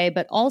that way,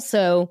 but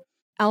also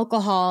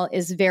alcohol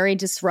is very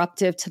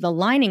disruptive to the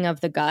lining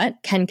of the gut,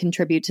 can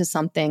contribute to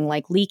something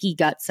like leaky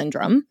gut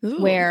syndrome,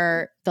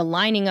 where the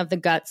lining of the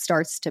gut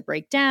starts to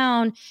break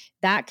down.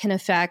 That can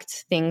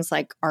affect things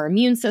like our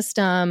immune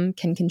system,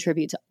 can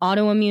contribute to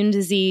autoimmune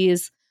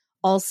disease,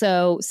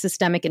 also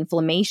systemic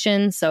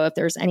inflammation. So if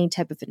there's any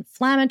type of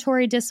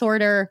inflammatory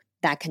disorder,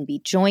 that can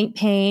be joint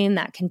pain,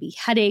 that can be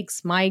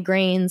headaches,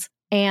 migraines.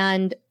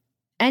 And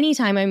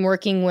anytime I'm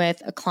working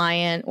with a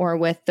client or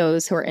with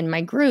those who are in my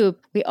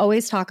group, we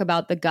always talk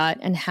about the gut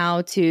and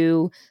how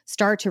to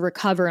start to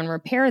recover and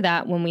repair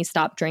that when we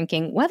stop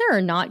drinking, whether or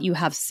not you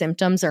have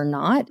symptoms or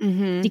not,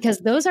 because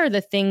those are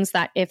the things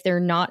that if they're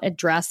not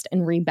addressed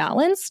and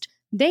rebalanced,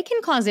 they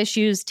can cause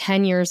issues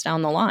 10 years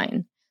down the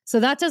line. So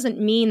that doesn't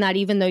mean that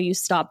even though you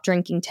stopped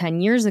drinking 10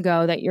 years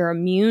ago, that you're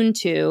immune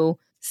to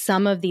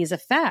some of these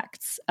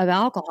effects of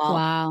alcohol.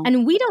 Wow.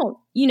 And we don't,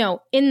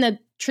 in the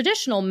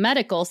traditional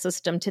medical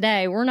system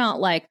today, we're not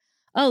like,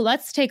 oh,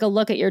 let's take a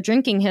look at your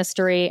drinking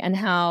history and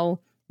how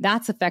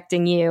that's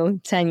affecting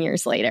you 10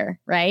 years later,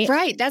 right?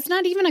 Right. That's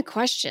not even a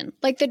question.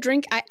 Like the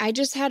drink, I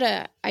just had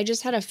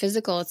a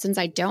physical since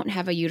I don't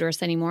have a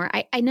uterus anymore.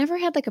 I never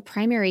had like a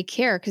primary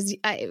care because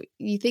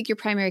you think your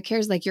primary care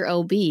is like your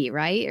OB,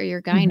 right? Or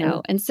your gyno. Mm-hmm.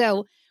 And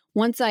so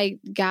once I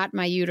got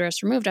my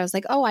uterus removed, I was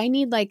like, oh, I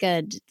need like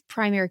a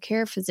primary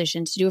care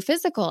physician to do a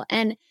physical.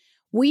 And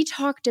we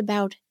talked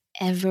about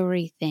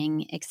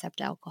everything except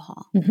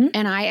alcohol. Mm-hmm.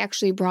 And I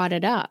actually brought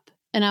it up.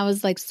 And I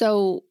was like,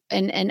 so,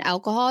 and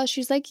alcohol?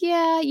 She's like,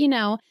 yeah,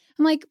 I'm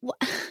like, well,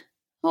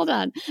 hold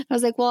on. I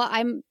was like, well,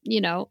 I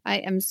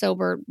am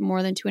sober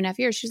more than 2.5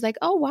 years. She's like,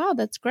 oh, wow,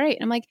 that's great.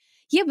 I'm like,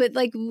 yeah, but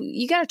like,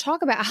 you got to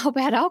talk about how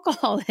bad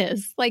alcohol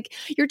is. Like,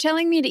 you're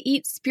telling me to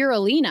eat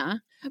spirulina,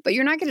 but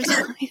you're not going to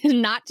tell me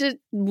not to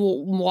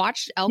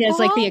watch alcohol? Yeah, it's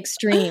like the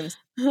extremes.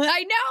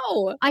 I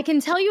know. I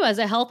can tell you as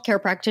a healthcare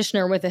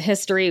practitioner with a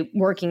history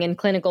working in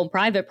clinical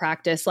private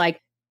practice, like,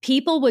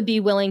 people would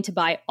be willing to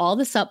buy all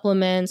the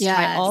supplements,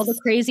 try all the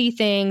crazy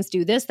things,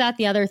 do this, that,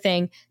 the other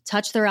thing,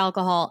 touch their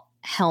alcohol.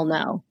 Hell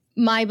no.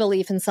 My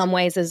belief in some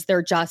ways is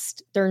they're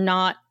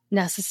not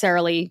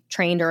necessarily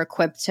trained or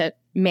equipped to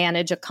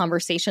manage a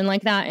conversation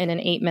like that in an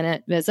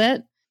 8-minute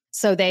visit.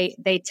 So they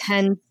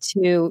tend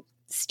to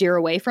steer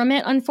away from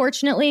it,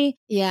 unfortunately.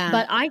 Yeah.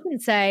 But I can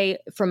say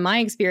from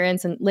my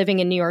experience and living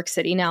in New York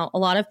City now, a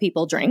lot of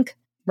people drink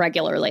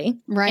regularly.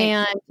 Right.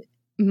 And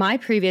my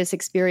previous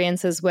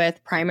experiences with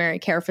primary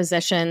care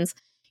physicians,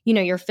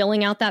 you're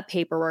filling out that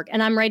paperwork.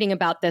 And I'm writing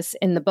about this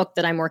in the book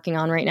that I'm working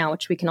on right now,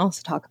 which we can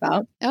also talk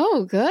about.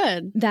 Oh,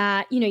 good.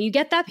 That, you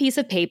get that piece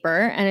of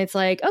paper and it's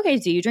like, okay,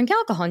 do you drink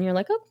alcohol? And you're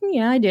like, oh,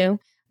 yeah, I do.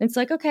 It's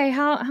like, okay,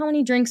 how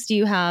many drinks do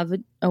you have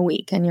a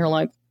week? And you're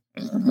like,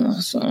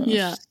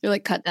 yeah. You're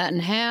like, cut that in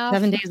half.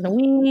 7 days in a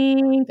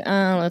week.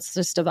 Let's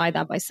just divide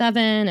that by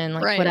 7 and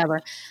like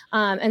whatever.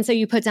 And so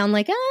you put down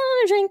like, I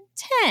want to drink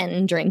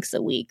 10 drinks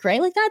a week, right?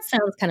 Like that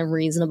sounds kind of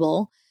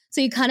reasonable.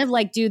 So you kind of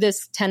like do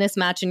this tennis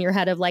match in your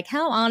head of like,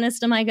 how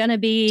honest am I going to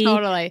be?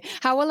 Totally.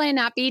 How will I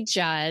not be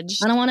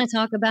judged? I don't want to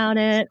talk about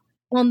it.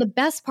 Well, and the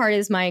best part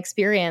is my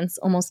experience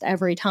almost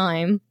every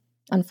time,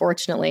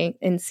 unfortunately,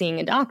 in seeing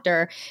a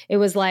doctor, it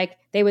was like,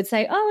 they would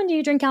say, oh, and do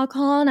you drink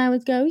alcohol? And I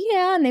would go,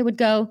 yeah. And they would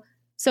go,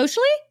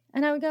 socially?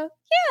 And I would go,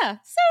 yeah,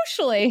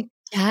 socially.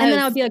 Yes. And then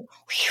I would be like,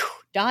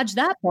 dodge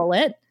that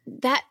bullet.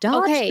 Dodge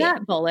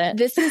that bullet.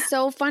 This is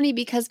so funny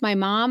because my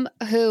mom,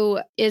 who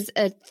is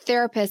a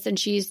therapist and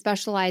she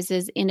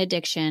specializes in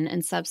addiction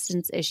and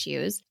substance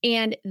issues,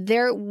 and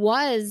there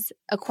was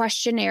a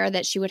questionnaire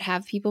that she would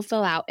have people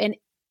fill out, and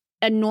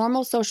a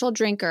normal social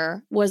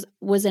drinker was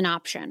an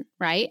option,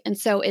 right? And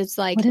so it's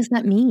like, what does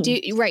that mean? Do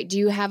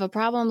you have a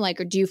problem? Like,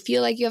 or do you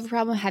feel like you have a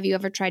problem? Have you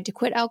ever tried to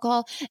quit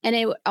alcohol? And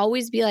it would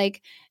always be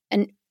like,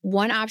 and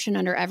one option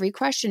under every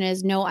question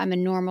is, no, I'm a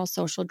normal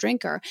social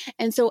drinker.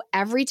 And so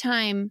every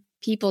time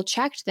people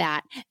checked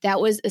that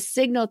was a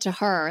signal to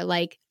her,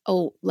 like,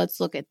 oh, let's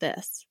look at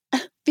this.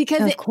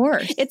 Because of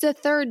course, it's a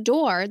third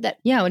door that.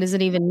 Yeah. What does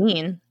it even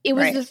mean? It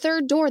was the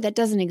third door that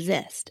doesn't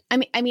exist.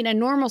 I mean, a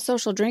normal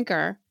social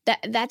drinker,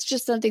 that's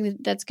just something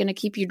that's going to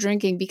keep you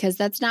drinking because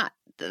that's not.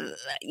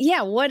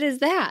 Yeah. What is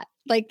that?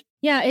 Like,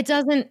 yeah, it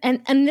doesn't.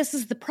 And this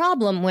is the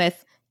problem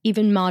with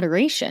even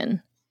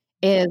moderation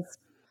is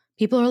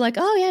people are like,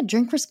 oh yeah,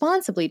 drink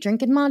responsibly,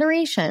 drink in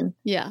moderation.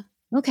 Yeah.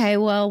 Okay.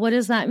 Well, what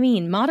does that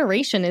mean?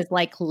 Moderation is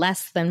like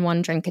less than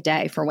 1 drink a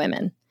day for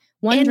women.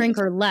 One drink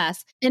or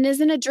less. And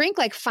isn't a drink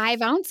like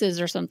 5 ounces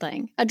or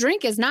something? A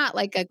drink is not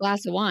like a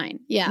glass of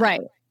wine. Yeah.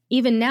 Right.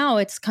 Even now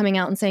it's coming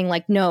out and saying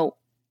like, no,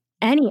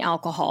 any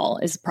alcohol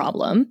is a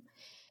problem.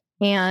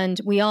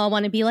 And we all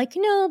want to be like,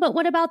 no, but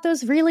what about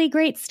those really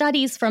great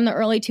studies from the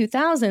early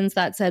 2000s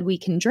that said we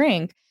can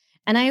drink?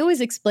 And I always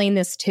explain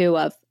this too,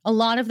 of a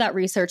lot of that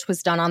research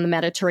was done on the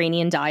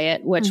Mediterranean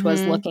diet, which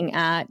was looking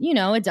at,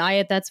 a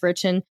diet that's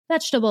rich in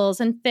vegetables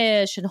and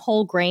fish and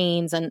whole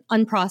grains and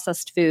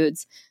unprocessed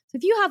foods. So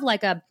if you have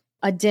like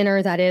a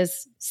dinner that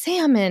is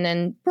salmon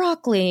and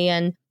broccoli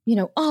and,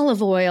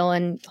 olive oil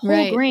and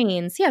whole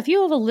grains. Yeah. If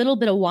you have a little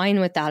bit of wine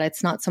with that,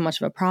 it's not so much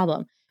of a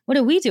problem. What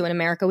do we do in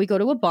America? We go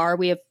to a bar,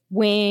 we have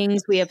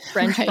wings, we have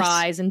French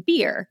fries and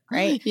beer,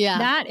 right? Yeah.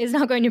 That is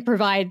not going to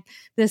provide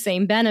the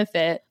same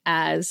benefit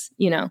as,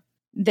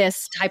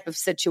 this type of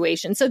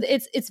situation. So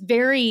it's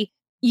very,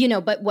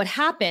 but what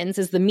happens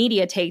is the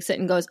media takes it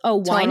and goes,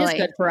 oh, wine is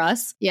good for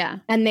us. Yeah.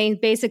 And they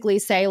basically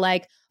say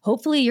like,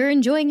 hopefully you're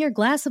enjoying your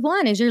glass of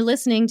wine as you're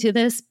listening to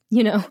this,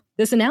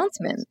 this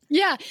announcement.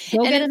 Yeah.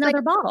 Go get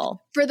another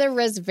bottle. For the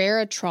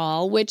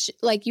resveratrol, which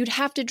like you'd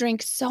have to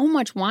drink so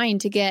much wine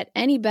to get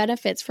any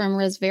benefits from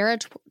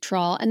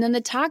resveratrol. And then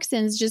the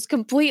toxins just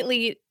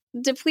completely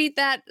deplete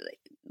that.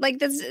 Like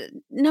this.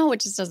 No, it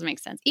just doesn't make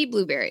sense. Eat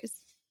blueberries.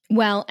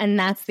 Well, and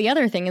that's the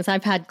other thing is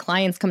I've had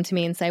clients come to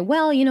me and say,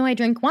 well, I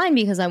drink wine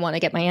because I want to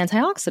get my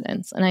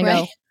antioxidants. And I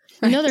go,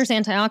 there's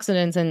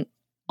antioxidants in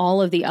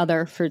all of the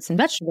other fruits and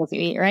vegetables you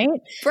eat, right?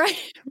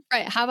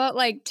 Right. How about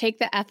like take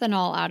the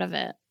ethanol out of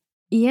it?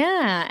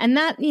 Yeah. And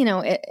that,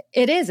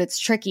 it's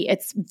tricky.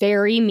 It's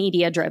very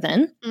media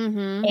driven.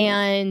 Mm-hmm.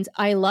 And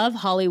I love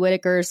Holly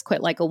Whitaker's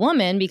Quit Like a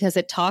Woman because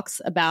it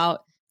talks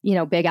about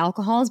big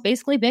alcohol is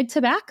basically big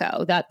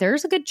tobacco, that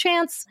there's a good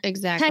chance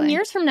Exactly. 10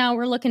 years from now,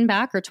 we're looking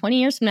back, or 20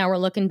 years from now, we're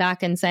looking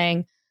back and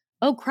saying,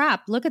 oh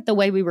crap, look at the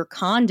way we were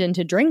conned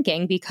into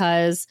drinking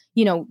because,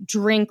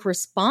 drink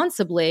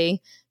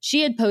responsibly.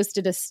 She had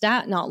posted a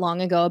stat not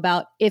long ago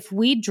about if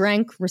we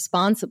drank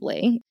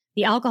responsibly,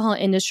 the alcohol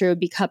industry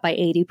would be cut by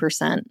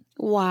 80%.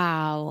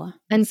 Wow.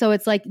 And so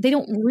it's like, they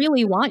don't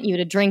really want you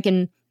to drink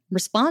and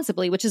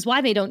responsibly, which is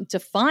why they don't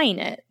define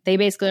it. They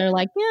basically are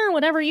like, yeah,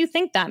 whatever you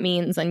think that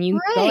means, and you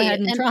go ahead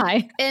and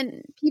try.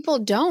 And people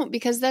don't,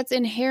 because that's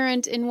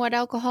inherent in what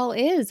alcohol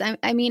is.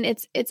 I mean,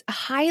 it's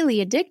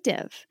highly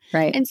addictive.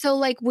 Right. And so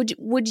like,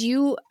 would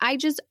you, I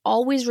just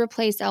always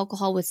replace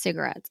alcohol with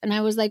cigarettes. And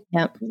I was like,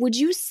 Yep. Would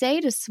you say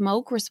to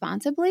smoke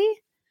responsibly?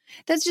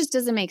 That just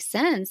doesn't make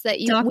sense. That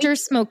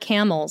Doctors smoke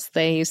Camels,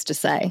 they used to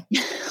say.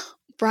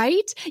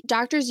 Right?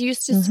 Doctors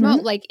used to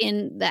smoke, like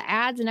in the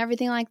ads and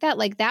everything like that.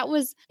 Like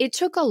it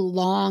took a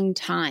long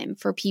time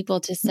for people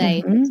to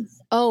say,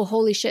 oh,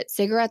 holy shit,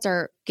 cigarettes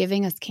are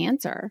giving us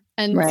cancer.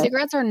 And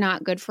cigarettes are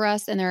not good for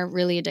us, and they're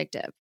really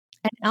addictive.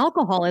 And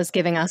alcohol is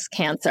giving us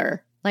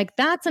cancer. Like,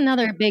 that's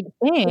another big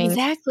thing.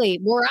 Exactly.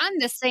 We're on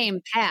the same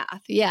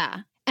path. Yeah.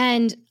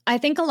 And I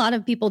think a lot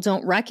of people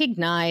don't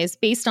recognize,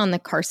 based on the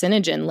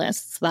carcinogen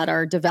lists that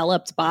are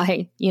developed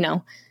by,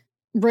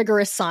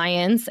 rigorous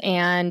science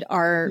and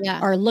are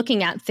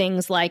looking at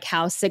things like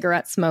how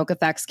cigarette smoke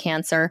affects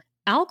cancer.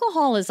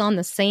 Alcohol is on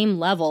the same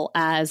level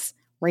as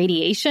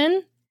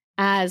radiation,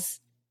 as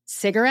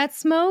cigarette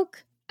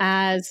smoke,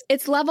 as...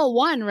 It's level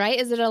 1, right?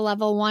 Is it a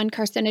level 1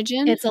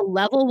 carcinogen? It's a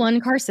level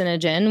 1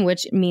 carcinogen,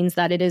 which means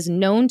that it is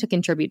known to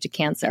contribute to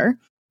cancer.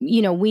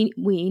 We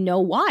know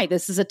why.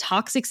 This is a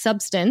toxic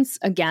substance,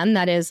 again,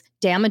 that is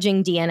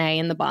damaging DNA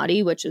in the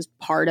body, which is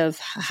part of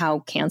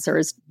how cancer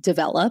is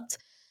developed.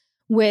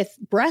 With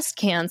breast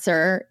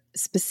cancer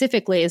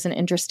specifically is an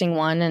interesting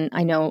one. And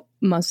I know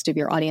most of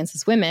your audience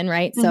is women,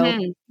 right? So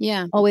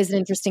always an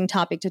interesting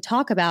topic to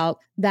talk about,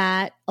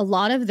 that a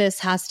lot of this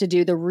has to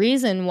do, the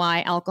reason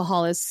why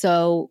alcohol is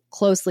so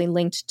closely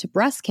linked to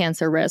breast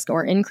cancer risk,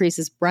 or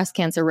increases breast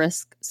cancer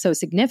risk so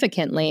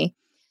significantly,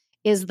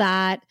 is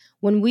that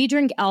when we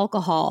drink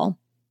alcohol,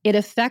 it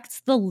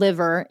affects the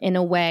liver in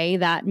a way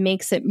that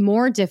makes it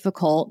more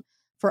difficult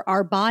for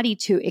our body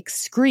to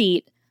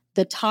excrete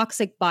the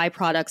toxic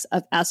byproducts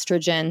of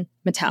estrogen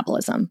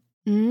metabolism.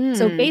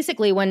 So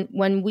basically,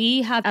 when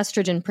we have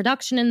estrogen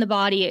production in the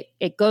body,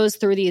 it goes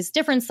through these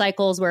different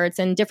cycles where it's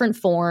in different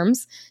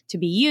forms to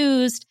be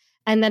used,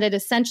 and then it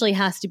essentially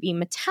has to be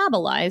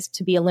metabolized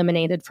to be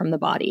eliminated from the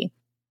body.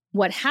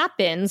 What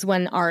happens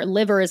when our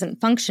liver isn't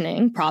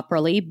functioning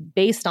properly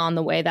based on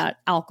the way that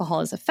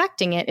alcohol is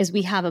affecting it is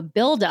we have a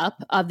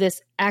buildup of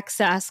this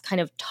excess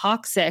kind of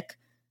toxic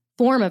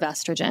form of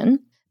estrogen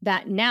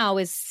that now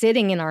is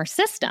sitting in our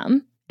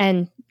system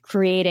and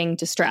creating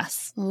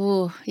distress.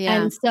 Ooh,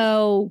 yeah. And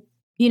so,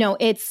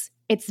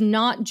 it's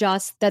not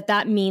just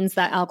that means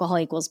that alcohol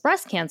equals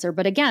breast cancer.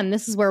 But again,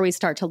 this is where we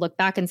start to look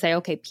back and say,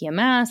 okay,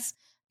 PMS,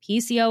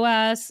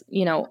 PCOS,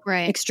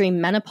 extreme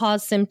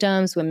menopause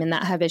symptoms, women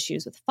that have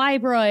issues with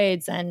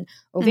fibroids and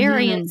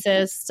ovarian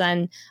cysts.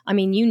 And I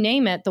mean, you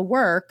name it, the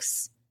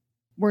works.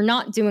 We're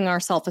not doing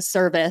ourselves a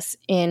service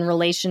in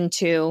relation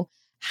to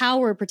how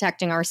we're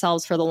protecting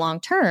ourselves for the long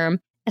term,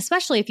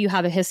 especially if you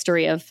have a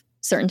history of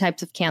certain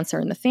types of cancer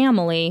in the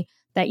family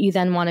that you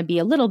then want to be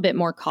a little bit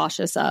more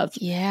cautious of.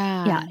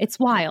 Yeah, it's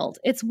wild.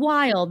 It's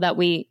wild that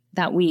we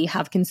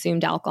have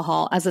consumed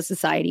alcohol as a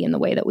society in the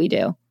way that we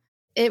do.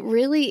 It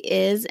really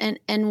is. And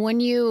when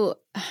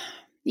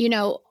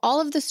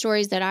all of the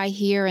stories that I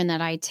hear and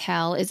that I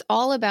tell is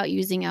all about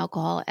using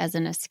alcohol as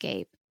an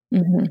escape.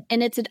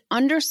 And it's an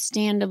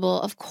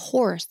understandable, of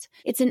course,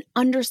 it's an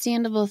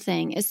understandable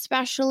thing,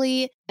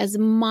 especially as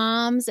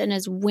moms and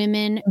as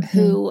women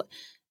who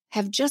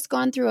have just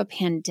gone through a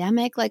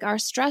pandemic. Like, our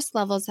stress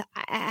levels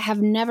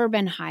have never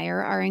been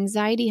higher. Our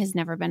anxiety has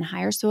never been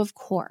higher. So of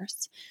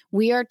course,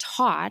 we are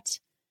taught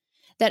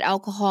that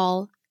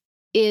alcohol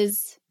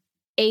is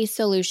a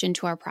solution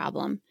to our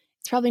problem.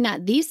 It's probably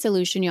not the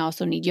solution. You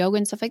also need yoga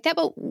and stuff like that.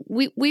 But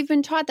we've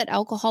been taught that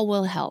alcohol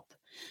will help,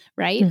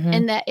 right?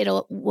 And that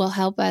will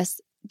help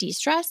us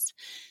de-stress.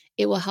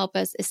 It will help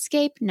us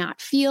escape, not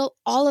feel,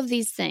 all of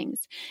these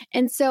things.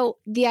 And so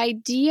the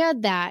idea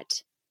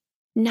that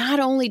not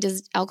only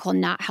does alcohol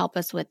not help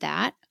us with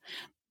that,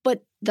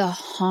 but the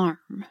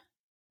harm.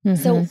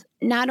 So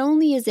not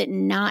only is it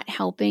not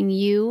helping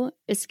you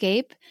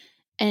escape,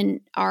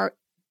 and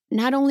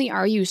not only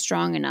are you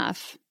strong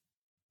enough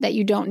that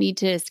you don't need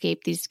to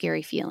escape these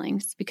scary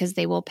feelings because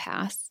they will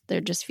pass. They're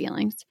just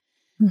feelings.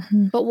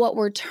 But what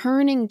we're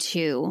turning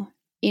to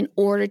in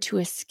order to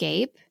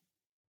escape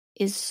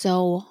is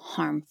so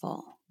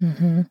harmful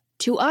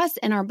to us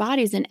and our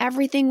bodies and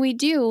everything we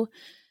do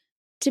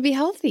to be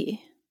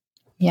healthy.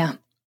 Yeah.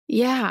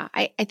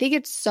 I think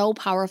it's so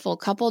powerful,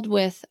 coupled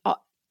with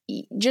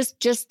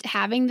just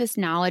having this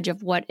knowledge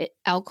of what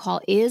alcohol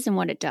is and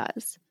what it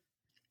does.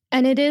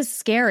 And it is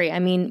scary. I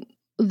mean,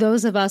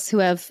 those of us who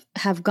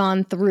have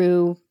gone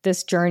through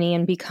this journey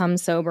and become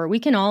sober, we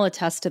can all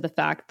attest to the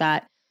fact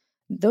that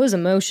those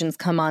emotions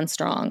come on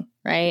strong,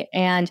 right?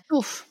 And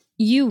Oof.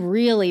 you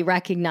really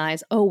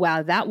recognize, oh,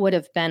 wow, that would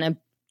have been a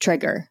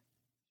trigger.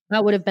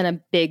 That would have been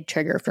a big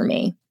trigger for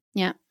me.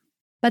 Yeah.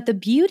 But the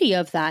beauty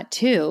of that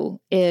too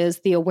is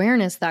the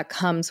awareness that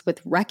comes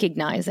with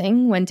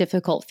recognizing when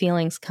difficult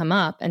feelings come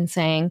up and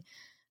saying,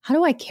 how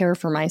do I care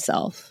for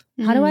myself?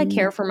 How do I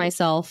care for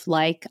myself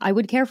like I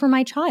would care for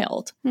my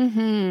child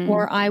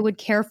or I would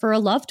care for a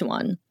loved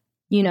one?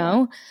 You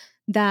know,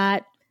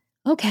 that,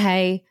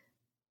 okay,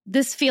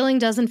 this feeling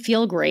doesn't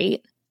feel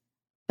great,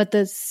 but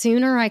the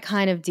sooner I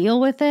kind of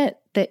deal with it,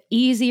 the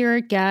easier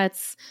it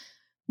gets.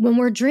 When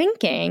we're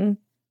drinking,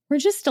 we're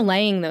just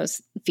delaying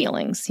those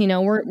feelings. You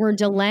know, we're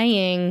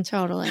delaying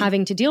Totally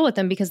having to deal with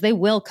them because they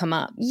will come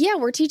up. Yeah,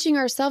 we're teaching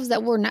ourselves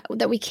that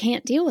we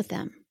can't deal with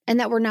them and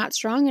that we're not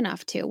strong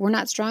enough to. We're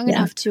not strong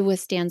enough to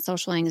withstand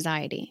social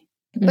anxiety.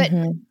 But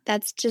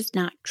that's just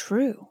not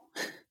true.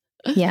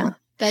 Yeah.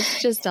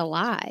 That's just a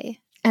lie.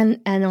 And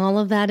all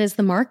of that is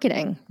the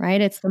marketing,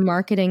 right? It's the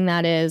marketing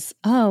that is,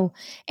 and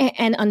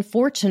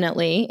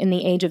unfortunately, in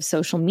the age of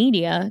social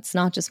media, it's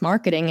not just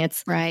marketing,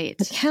 it's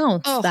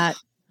accounts that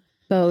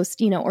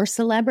boast, you know, or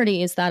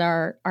celebrities that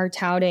are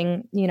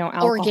touting, you know,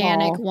 alcohol.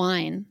 Organic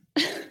wine.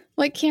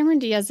 Like Cameron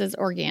Diaz's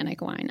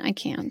organic wine. I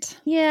can't.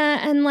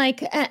 Yeah. And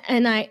like,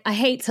 and I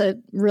hate to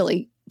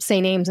really say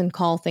names and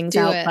call things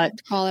out,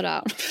 but call it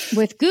out.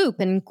 With Goop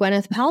and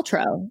Gwyneth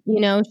Paltrow,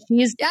 you know,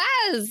 she's...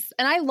 Yes.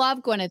 And I love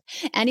Gwyneth.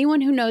 Anyone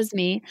who knows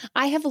me,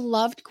 I have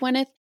loved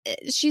Gwyneth.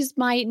 She's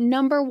my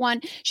number one.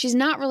 She's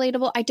not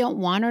relatable. I don't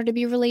want her to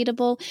be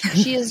relatable.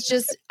 She is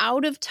just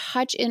out of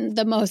touch in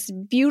the most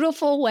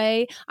beautiful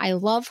way. I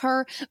love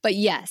her. But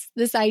yes,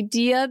 this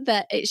idea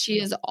that she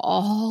is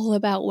all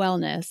about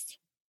wellness.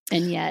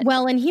 And yet.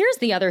 Well, and here's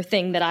the other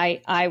thing that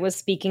I was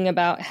speaking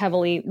about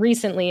heavily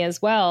recently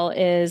as well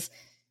is...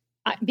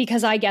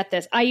 because I get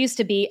this. I used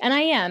to be, and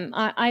I am,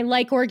 I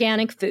like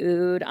organic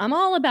food. I'm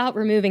all about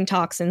removing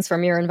toxins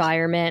from your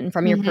environment and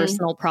from your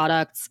personal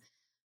products.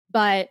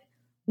 But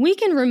we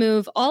can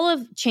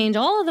change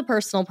all of the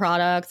personal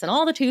products and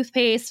all the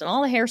toothpaste and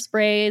all the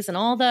hairsprays and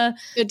all the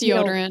deodorant, you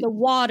know, the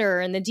water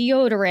and the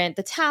deodorant,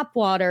 the tap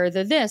water,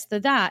 the this,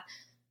 the that.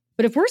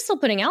 But if we're still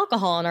putting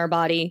alcohol in our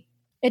body,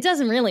 it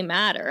doesn't really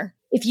matter.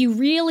 If you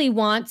really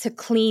want to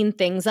clean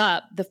things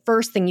up, the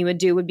first thing you would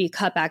do would be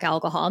cut back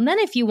alcohol. And then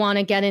if you want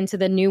to get into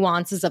the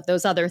nuances of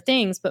those other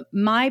things, but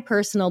my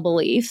personal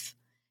belief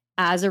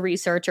as a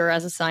researcher,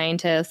 as a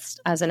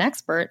scientist, as an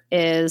expert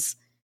is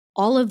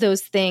all of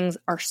those things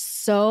are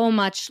so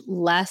much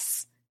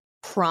less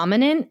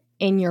prominent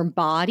in your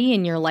body,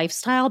 in your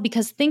lifestyle,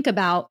 because think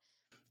about,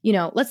 you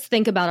know, let's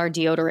think about our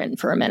deodorant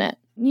for a minute.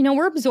 You know,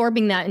 we're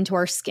absorbing that into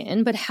our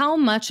skin, but how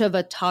much of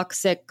a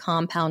toxic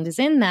compound is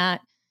in that?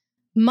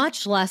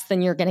 Much less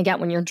than you're going to get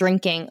when you're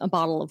drinking a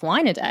bottle of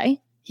wine a day.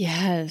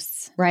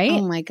 Yes. Right?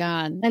 Oh my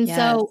God. And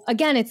so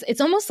again, it's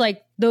almost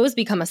like those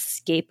become a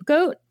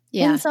scapegoat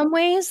in some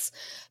ways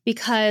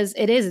because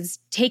it's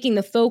taking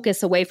the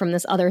focus away from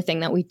this other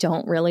thing that we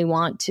don't really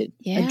want to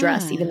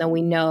address, even though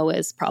we know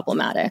is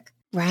problematic.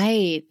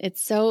 Right.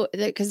 It's so,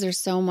 because there's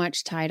so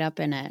much tied up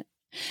in it.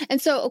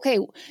 And so, okay,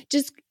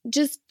 just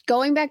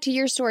going back to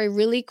your story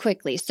really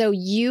quickly. So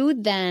you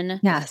then,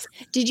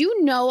 did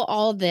you know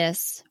all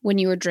this when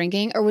you were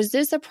drinking, or was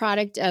this a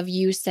product of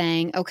you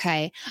saying,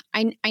 okay,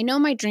 I know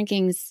my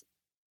drinking's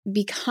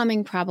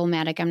becoming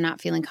problematic. I'm not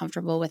feeling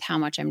comfortable with how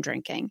much I'm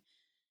drinking.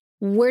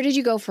 Where did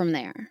you go from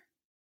there?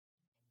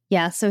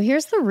 Yeah. So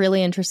here's the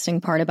really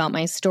interesting part about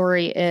my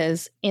story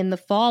is in the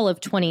fall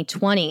of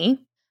 2020,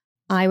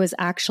 I was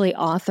actually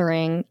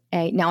authoring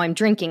now I'm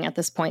drinking at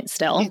this point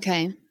still.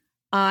 Okay.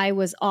 I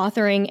was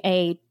authoring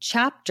a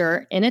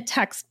chapter in a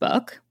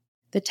textbook.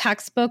 The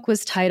textbook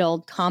was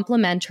titled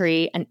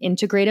Complementary and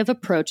Integrative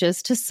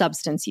Approaches to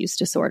Substance Use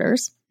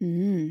Disorders.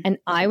 And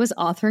I was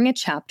authoring a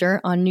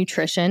chapter on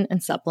nutrition and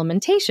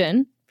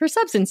supplementation for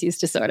substance use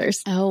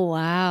disorders. Oh,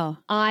 wow.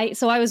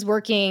 So I was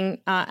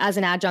working as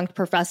an adjunct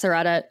professor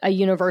at a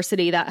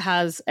university that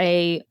has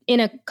in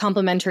a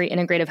complementary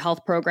integrative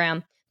health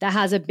program that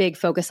has a big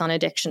focus on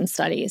addiction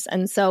studies.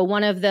 And so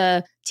one of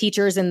the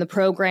teachers in the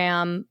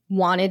program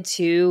wanted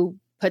to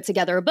put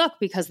together a book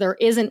because there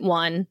isn't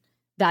one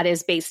that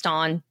is based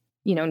on,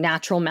 you know,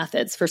 natural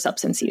methods for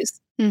substance use.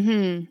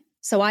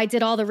 So I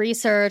did all the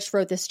research,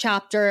 wrote this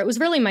chapter. It was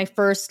really my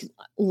first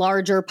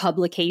larger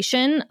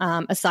publication,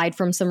 aside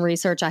from some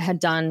research I had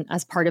done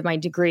as part of my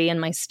degree and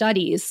my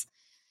studies.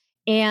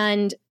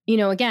 And, you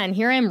know, again,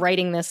 here I am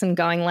writing this and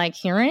going like,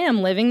 here I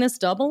am living this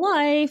double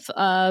life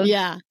of,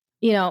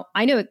 you know,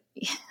 I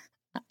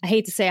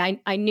hate to say,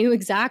 I knew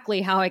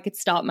exactly how I could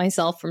stop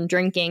myself from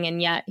drinking.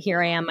 And yet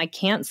here I am, I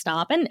can't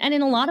stop. And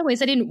in a lot of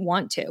ways, I didn't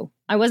want to.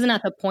 I wasn't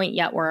at the point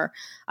yet where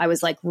I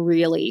was like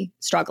really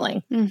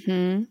struggling.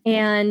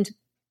 And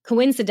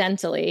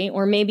coincidentally,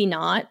 or maybe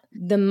not,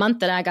 the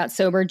month that I got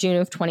sober, June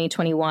of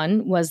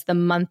 2021, was the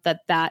month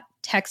that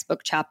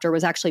textbook chapter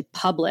was actually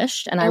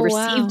published. And I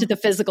received the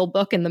physical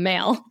book in the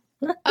mail.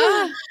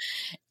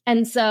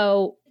 And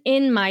so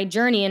in my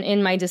journey and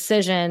in my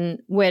decision,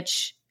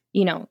 which,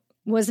 you know,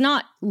 was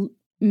not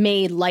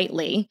made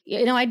lightly.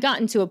 I'd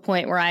gotten to a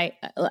point where I,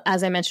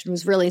 as I mentioned,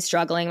 was really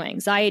struggling. My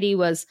anxiety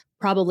was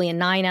probably a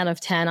 9 out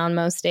of 10 on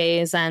most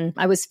days. And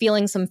I was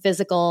feeling some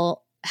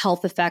physical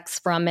health effects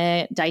from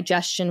it,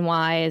 digestion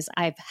wise.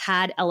 I've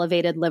had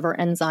elevated liver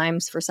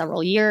enzymes for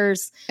several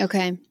years.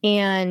 Okay.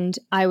 And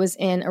I was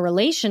in a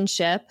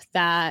relationship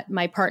that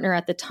my partner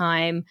at the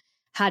time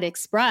had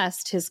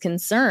expressed his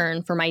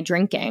concern for my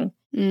drinking.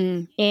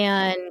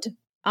 And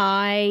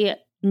I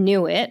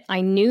knew it.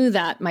 I knew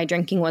that my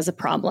drinking was a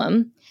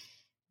problem.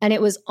 And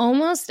it was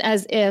almost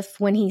as if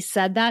when he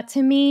said that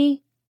to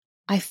me,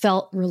 I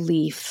felt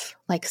relief,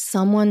 like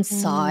someone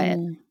saw it.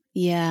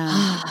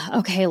 Yeah.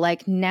 Okay,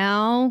 like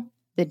now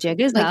the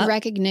jig is like up.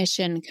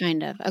 recognition,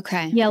 kind of.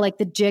 Okay. Yeah, like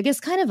the jig is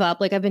kind of up.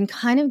 Like I've been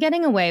kind of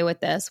getting away with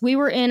this. We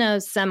were in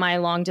a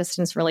semi-long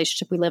distance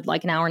relationship. We lived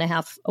like an hour and a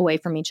half away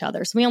from each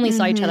other. So we only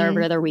saw each other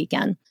every other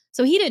weekend.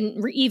 So he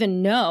didn't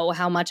even know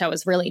how much I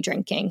was really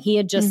drinking. He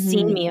had just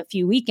seen me a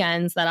few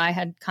weekends that I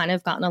had kind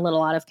of gotten a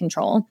little out of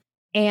control.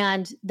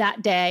 And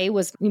that day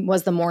was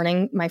the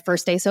morning, my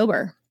first day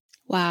sober.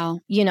 Wow.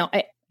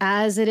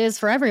 As it is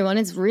for everyone,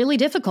 it's really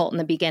difficult in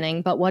the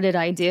beginning. But what did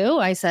I do?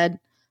 I said,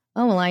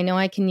 oh, well, I know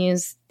I can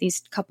use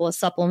these couple of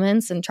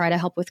supplements and try to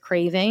help with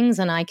cravings.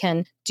 And I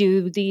can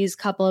do these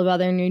couple of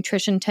other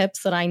nutrition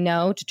tips that I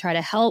know to try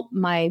to help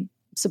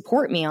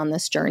support me on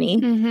this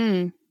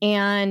journey.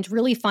 And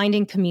really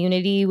finding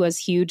community was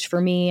huge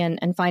for me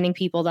and finding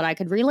people that I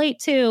could relate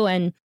to.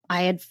 And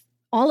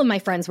all of my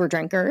friends were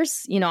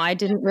drinkers. I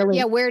didn't really.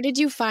 Yeah. Where did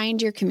you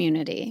find your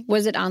community?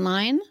 Was it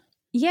online?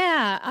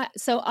 Yeah.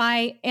 So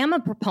I am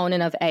a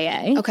proponent of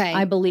AA. Okay.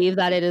 I believe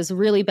that it is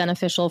really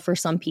beneficial for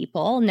some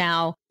people.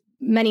 Now,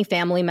 many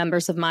family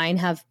members of mine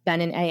have been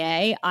in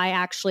AA. I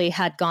actually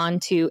had gone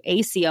to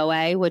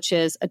ACOA, which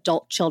is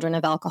Adult Children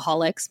of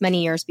Alcoholics,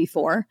 many years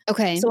before.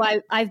 Okay. So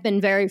I've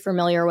been very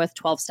familiar with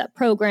 12-step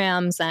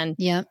programs. And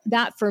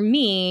that for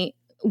me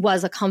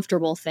was a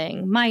comfortable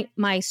thing.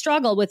 My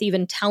struggle with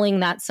even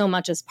telling that so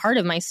much as part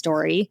of my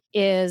story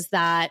is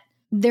that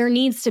there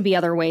needs to be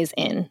other ways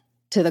in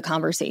to the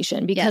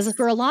conversation, because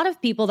for a lot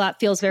of people that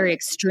feels very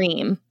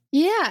extreme.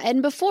 Yeah.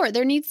 And before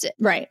there needs to.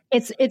 Right.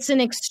 It's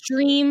an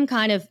extreme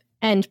kind of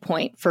end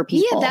point for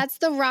people. Yeah. That's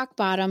the rock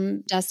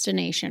bottom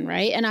destination.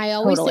 Right. And I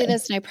always say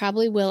this, and I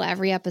probably will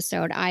every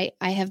episode. I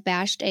have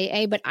bashed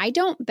AA, but I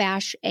don't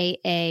bash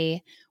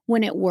AA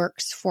when it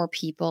works for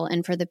people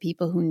and for the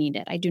people who need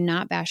it. I do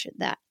not bash it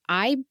that.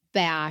 I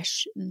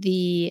bash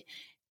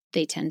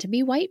they tend to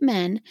be white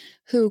men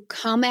who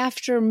come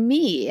after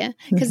me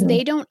because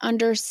they don't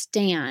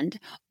understand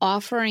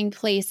offering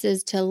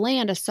places to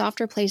land, a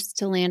softer place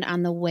to land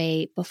on the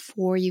way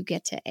before you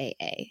get to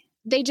AA.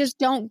 They just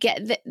don't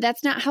get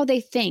that's not how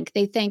they think.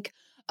 They think,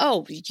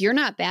 oh, you're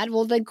not bad.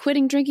 Well, then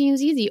quitting drinking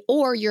is easy.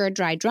 Or you're a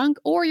dry drunk,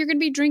 or you're going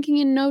to be drinking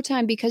in no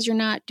time because you're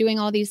not doing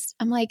all these.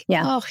 I'm like,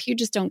 oh, you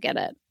just don't get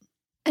it.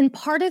 And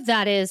part of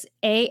that is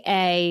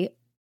AA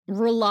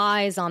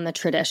relies on the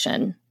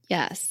tradition.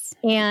 Yes.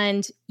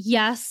 And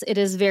yes, it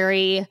is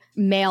very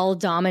male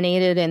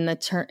dominated in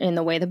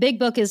the way the big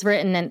book is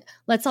written. And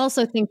let's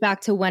also think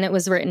back to when it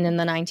was written in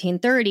the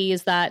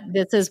 1930s, that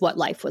this is what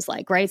life was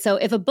like, right? So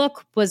if a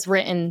book was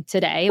written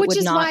today, which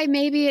is why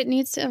maybe it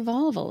needs to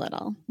evolve a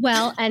little.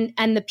 Well,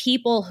 and the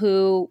people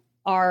who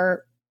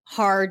are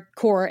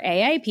hardcore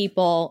AA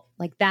people,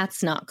 like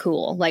that's not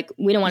cool. Like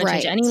we don't want to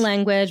change any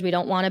language. We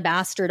don't want to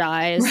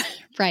bastardize.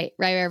 Right.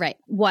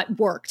 What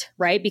worked,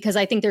 right? Because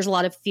I think there's a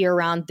lot of fear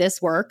around this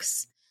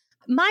works.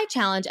 My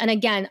challenge, and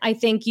again, I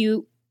think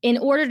in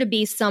order to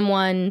be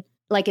someone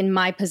like in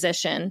my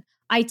position,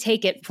 I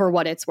take it for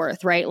what it's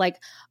worth, right? Like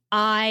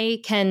I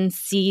can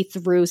see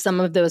through some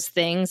of those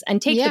things and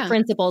take the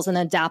principles and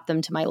adapt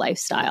them to my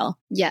lifestyle.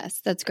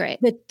 Yes, that's great.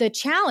 The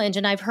challenge,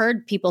 and I've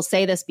heard people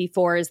say this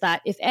before, is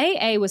that if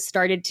AA was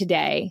started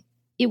today,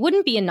 it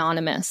wouldn't be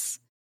anonymous.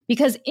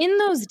 Because in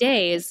those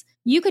days,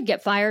 you could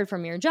get fired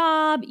from your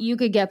job, you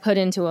could get put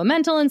into a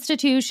mental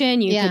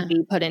institution, you could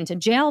be put into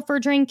jail for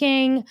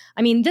drinking.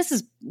 I mean, this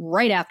is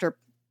right after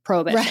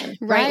Prohibition,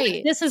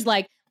 right? This is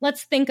like,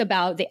 let's think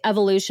about the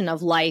evolution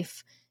of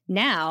life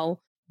now,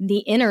 the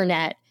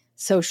internet,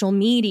 social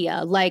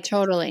media, like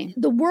totally.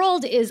 The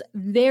world is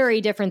very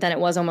different than it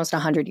was almost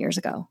 100 years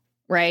ago,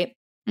 right?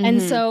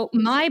 And so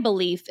my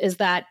belief is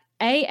that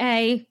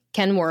AA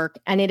can work,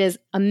 and it is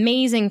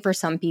amazing for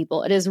some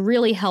people. It has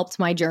really helped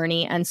my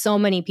journey and so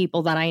many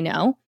people that I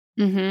know.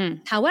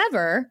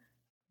 However,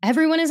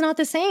 everyone is not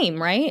the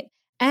same, right?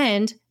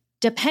 And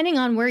depending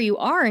on where you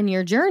are in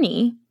your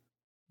journey,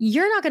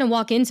 you're not going to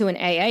walk into an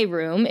AA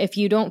room if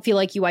you don't feel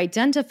like you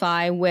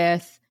identify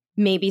with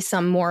maybe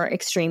some more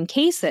extreme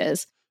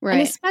cases. Right.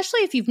 And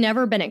especially if you've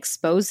never been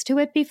exposed to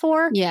it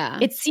before,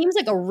 it seems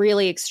like a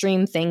really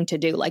extreme thing to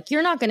do. Like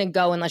you're not going to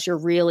go unless you're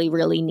really,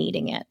 really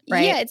needing it,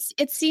 right? Yeah,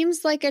 it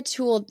seems like a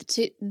tool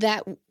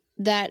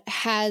that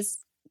has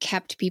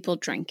kept people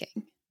drinking.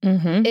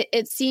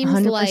 It seems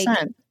 100%.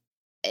 Like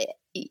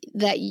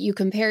that you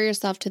compare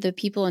yourself to the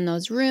people in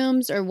those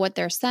rooms or what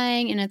they're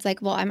saying, and it's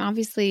like, well, I'm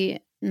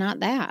obviously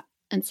not that,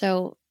 and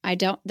so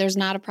there's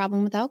not a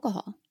problem with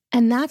alcohol.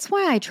 And that's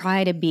why I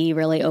try to be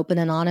really open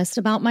and honest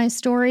about my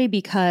story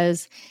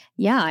because,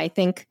 yeah, I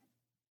think,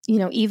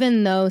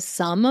 even though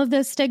some of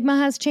the stigma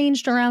has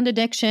changed around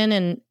addiction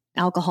and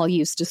alcohol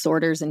use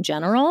disorders in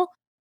general,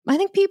 I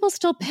think people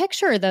still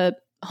picture the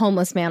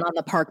homeless man on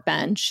the park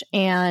bench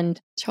and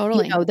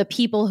Totally. the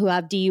people who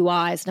have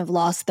DUIs and have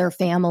lost their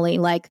family.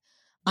 Like,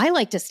 I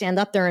like to stand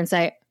up there and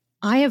say,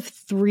 I have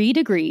 3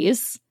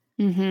 degrees,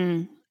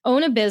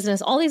 own a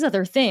business, all these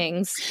other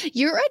things.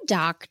 You're a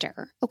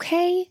doctor,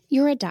 okay?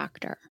 You're a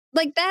doctor.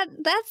 Like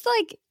that's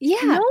like,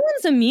 yeah. No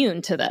one's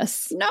immune to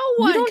this. No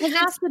one. You don't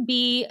have to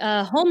be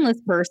a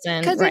homeless person.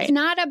 Because right. it's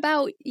not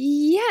about,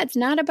 it's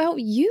not about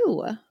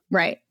you.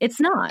 Right. It's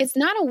not. It's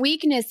not a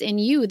weakness in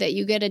you that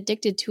you get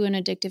addicted to an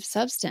addictive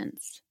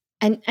substance.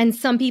 And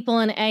some people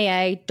in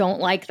AA don't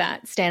like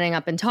that, standing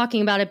up and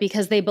talking about it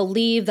because they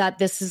believe that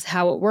this is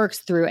how it works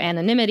through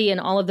anonymity and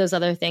all of those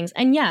other things.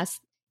 And yes,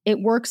 it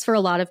works for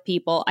a lot of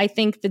people. I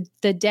think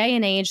the day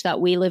and age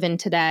that we live in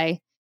today,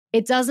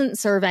 it doesn't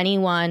serve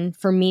anyone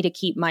for me to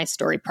keep my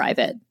story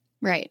private.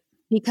 Right.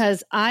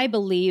 Because I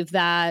believe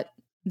that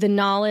the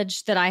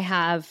knowledge that I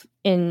have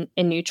in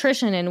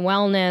nutrition and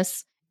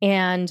wellness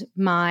and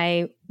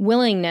my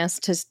willingness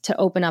to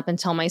open up and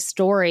tell my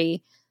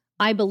story,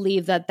 I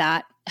believe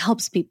that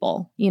helps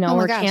people,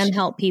 or can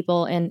help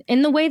people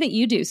in the way that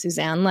you do,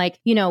 Suzanne. Like,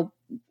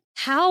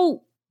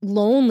 how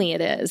lonely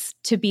it is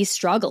to be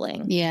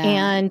struggling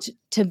and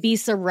to be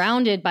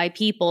surrounded by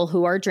people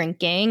who are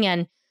drinking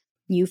and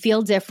you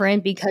feel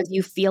different because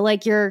you feel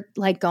like you're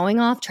like going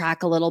off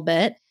track a little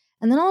bit.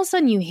 And then all of a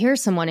sudden you hear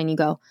someone and you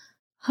go,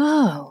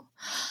 oh,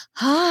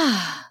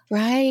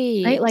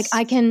 right. Like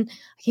I can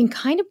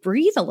kind of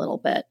breathe a little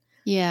bit.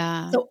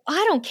 Yeah. So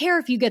I don't care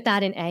if you get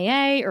that in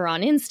AA or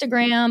on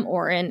Instagram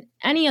or in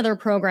any other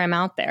program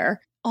out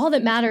there. All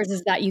that matters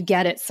is that you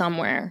get it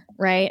somewhere,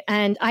 right?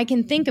 And I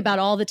can think about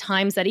all the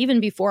times that even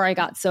before I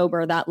got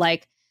sober that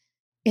like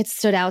it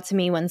stood out to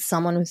me when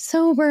someone was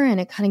sober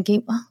and it kind of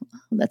gave,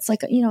 that's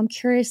like, I'm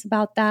curious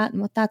about that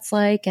and what that's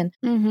like and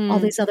all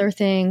these other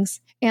things.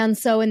 And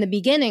so in the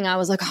beginning, I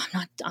was like,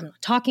 I'm not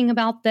talking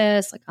about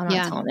this. Like, I'm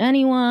not telling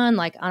anyone.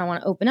 Like, I don't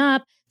want to open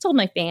up. Told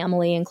my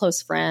family and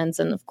close friends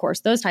and of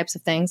course, those types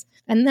of things.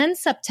 And then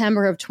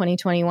September of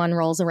 2021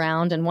 rolls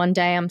around and one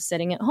day I'm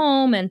sitting at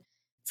home and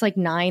it's like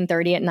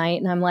 9:30 at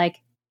night and I'm like,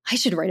 I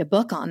should write a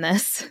book on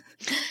this.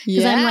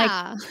 Because I'm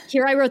like,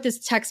 here I wrote this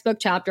textbook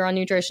chapter on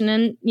nutrition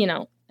and,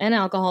 and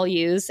alcohol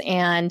use.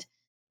 And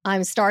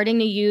I'm starting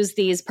to use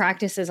these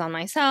practices on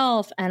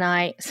myself. And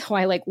I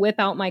like whip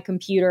out my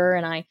computer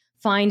and I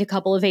find a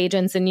couple of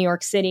agents in New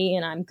York City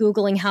and I'm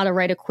Googling how to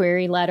write a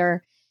query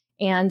letter.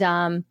 And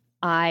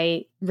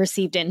I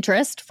received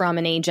interest from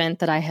an agent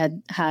that I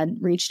had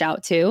reached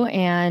out to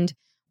and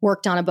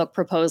worked on a book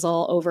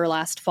proposal over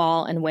last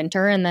fall and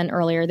winter. And then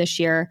earlier this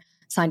year,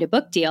 signed a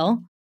book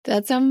deal.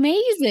 That's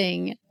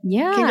amazing.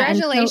 Yeah.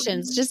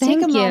 Congratulations. So, just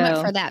take a moment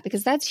for that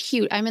because that's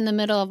huge. I'm in the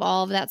middle of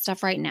all of that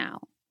stuff right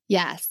now.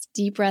 Yes.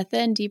 Deep breath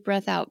in, deep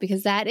breath out,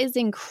 because that is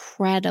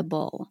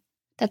incredible.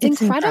 It's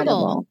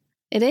incredible.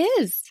 It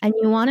is. And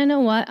you want to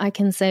know what I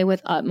can say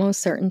with utmost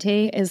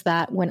certainty is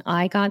that when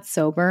I got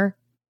sober,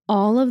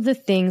 all of the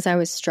things I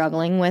was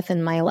struggling with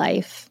in my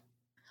life,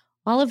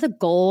 all of the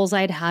goals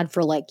I'd had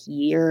for like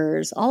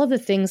years, all of the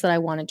things that I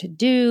wanted to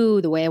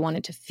do, the way I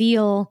wanted to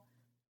feel,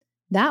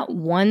 that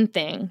one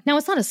thing, now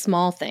it's not a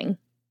small thing,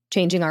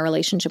 changing our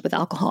relationship with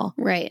alcohol.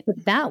 Right.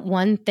 But that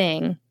one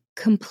thing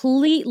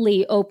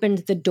completely opened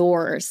the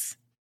doors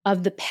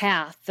of the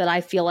path that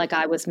I feel like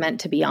I was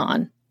meant to be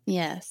on.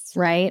 Yes.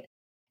 Right.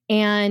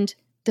 And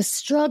the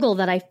struggle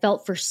that I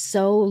felt for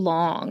so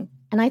long.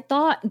 And I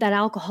thought that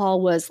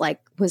alcohol was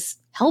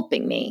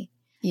helping me.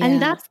 Yeah.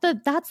 And that's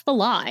the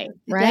lie,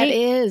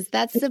 right?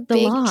 That's the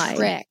big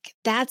trick.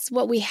 That's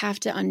what we have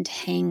to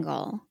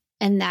untangle.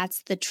 And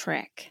that's the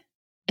trick.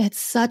 It's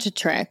such a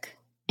trick.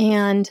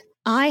 And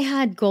I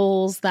had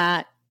goals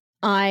that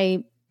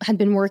I had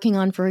been working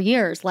on for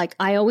years. Like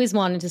I always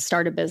wanted to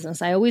start a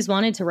business. I always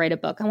wanted to write a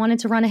book. I wanted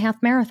to run a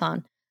half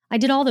marathon. I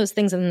did all those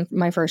things in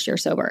my first year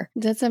sober.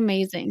 That's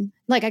amazing.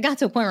 Like I got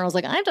to a point where I was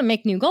like, I have to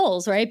make new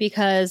goals, right?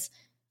 Because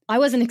I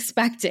wasn't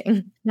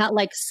expecting that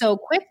like so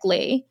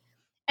quickly.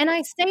 And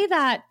I say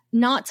that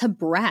not to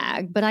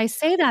brag, but I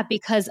say that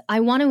because I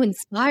want to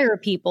inspire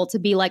people to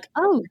be like,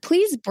 oh,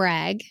 please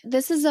brag.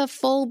 This is a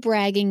full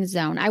bragging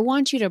zone. I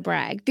want you to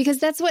brag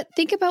because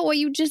think about what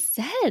you just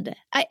said.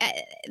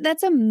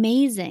 That's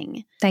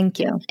amazing. Thank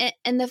you.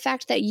 And the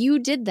fact that you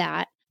did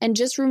that and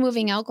just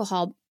removing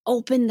alcohol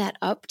opened that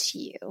up to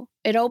you.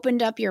 It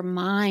opened up your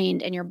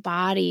mind and your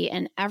body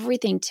and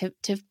everything to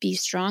be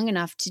strong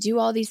enough to do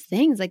all these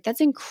things. Like that's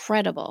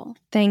incredible.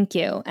 Thank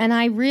you. And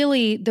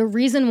the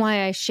reason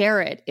why I share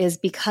it is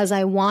because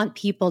I want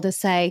people to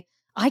say,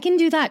 I can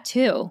do that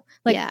too.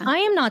 Like I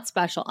am not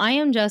special. I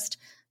am just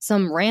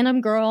some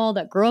random girl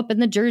that grew up in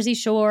the Jersey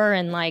Shore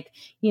and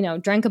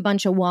drank a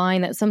bunch of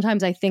wine that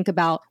sometimes I think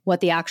about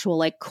what the actual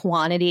like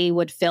quantity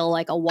would fill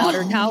like a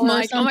water tower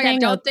or something. Oh my God,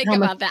 don't think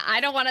about that.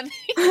 I don't want to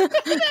think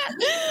about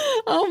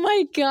that. Oh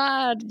my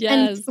God,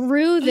 yes. And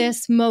through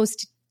this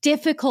most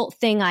difficult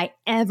thing I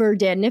ever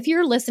did. And if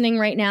you're listening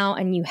right now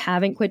and you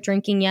haven't quit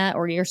drinking yet,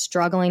 or you're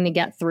struggling to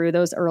get through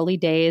those early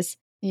days,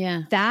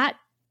 that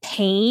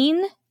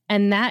pain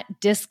and that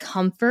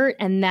discomfort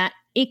and that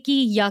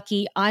icky,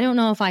 yucky, I don't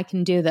know if I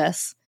can do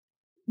this.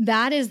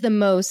 That is the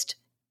most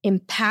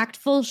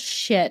impactful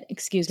shit,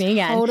 excuse me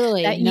again,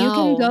 that you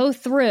can go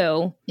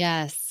through.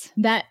 Yes.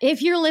 That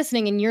if you're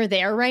listening and you're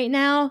there right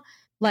now,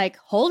 like,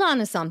 hold on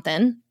to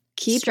something.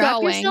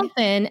 Strap yourself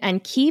in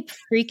and keep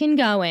freaking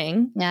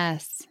going.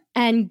 Yes.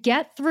 And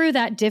get through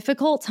that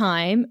difficult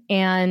time.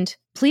 And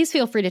please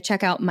feel free to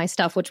check out my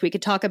stuff, which we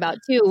could talk about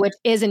too, which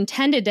is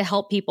intended to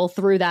help people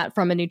through that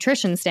from a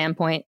nutrition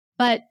standpoint.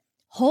 But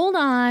hold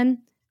on,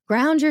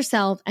 ground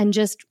yourself, and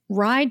just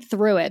ride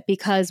through it,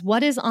 because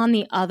what is on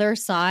the other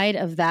side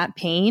of that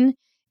pain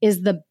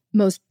is the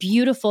most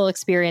beautiful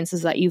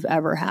experiences that you've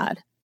ever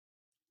had.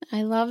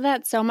 I love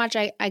that so much.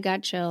 I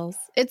got chills.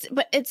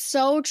 But it's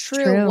so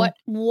true.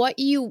 What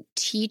you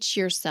teach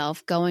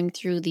yourself going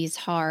through these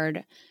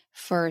hard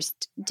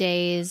first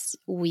days,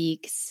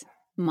 weeks,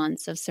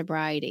 months of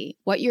sobriety,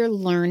 what you're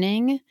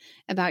learning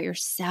about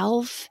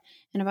yourself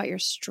and about your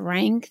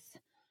strength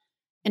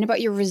and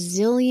about your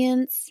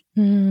resilience.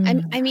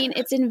 I mean,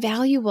 it's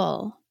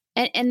invaluable.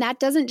 And that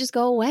doesn't just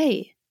go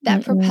away.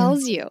 That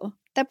propels you.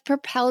 That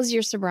propels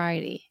your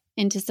sobriety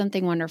into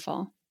something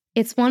wonderful.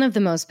 It's one of the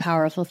most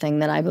powerful things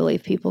that I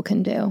believe people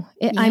can do.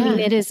 I mean,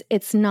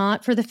 it's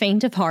not for the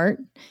faint of heart.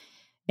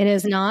 It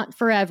is not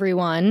for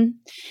everyone.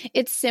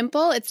 It's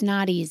simple. It's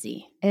not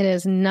easy. It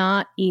is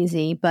not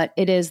easy, but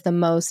it is the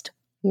most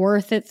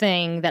worth it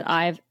thing that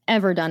I've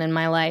ever done in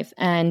my life.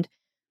 And,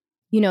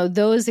 you know,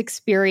 those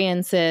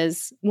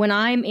experiences, when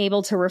I'm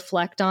able to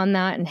reflect on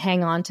that and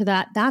hang on to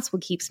that, that's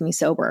what keeps me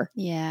sober.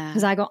 Yeah.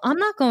 Because I go, I'm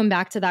not going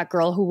back to that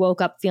girl who woke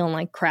up feeling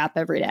like crap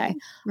every day.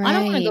 Right. I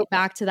don't want to go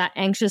back to that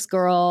anxious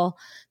girl,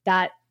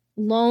 that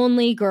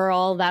lonely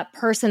girl, that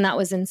person that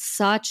was in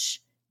such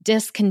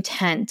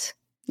discontent.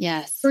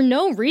 Yes. For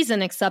no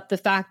reason except the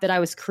fact that I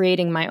was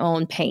creating my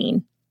own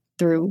pain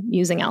through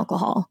using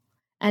alcohol.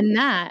 And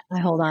that I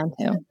hold on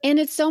to. And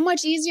it's so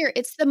much easier.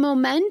 It's the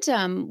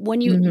momentum.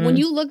 When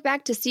you look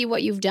back to see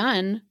what you've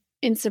done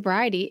in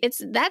sobriety,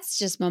 that's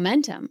just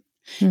momentum.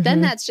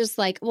 Then that's just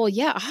like, well,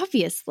 yeah,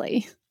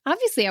 obviously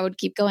I would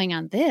keep going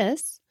on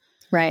this.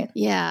 Right.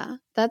 Yeah.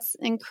 That's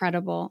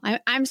incredible.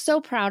 I'm so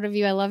proud of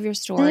you. I love your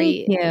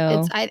story. Thank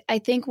you. I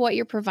think what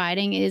you're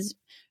providing is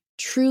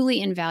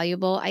truly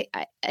invaluable.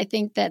 I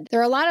think that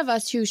there are a lot of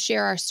us who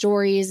share our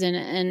stories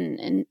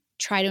and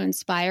try to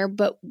inspire,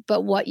 but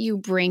what you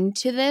bring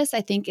to this,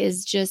 I think,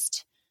 is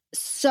just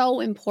so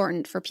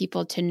important for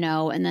people to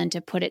know, and then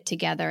to put it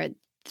together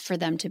for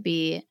them to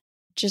be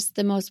just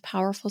the most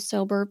powerful,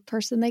 sober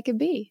person they could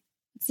be.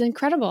 It's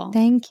incredible.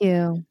 Thank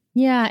you.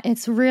 Yeah,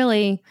 it's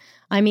really,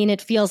 I mean,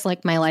 it feels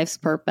like my life's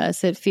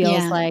purpose. It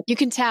feels like, you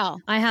can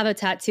tell. I have a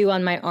tattoo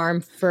on my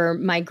arm for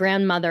my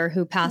grandmother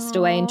who passed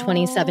away in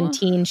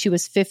 2017. She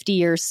was 50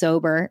 years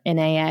sober in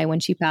AA when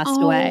she passed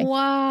away.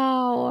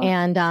 Wow.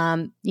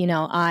 And, you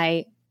know,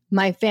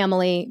 my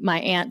family,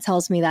 my aunt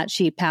tells me that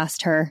she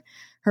passed her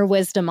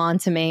wisdom on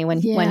to me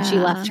when she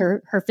left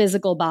her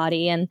physical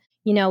body. And,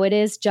 you know, it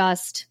is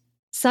just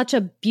such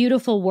a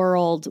beautiful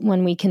world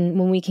when we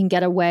can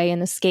get away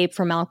and escape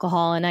from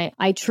alcohol. And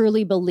I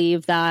truly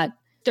believe that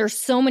there's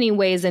so many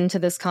ways into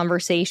this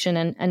conversation,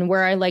 and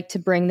where I like to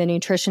bring the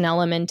nutrition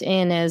element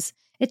in is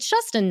it's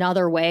just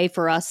another way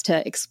for us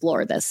to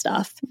explore this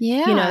stuff.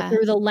 Yeah. You know,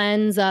 through the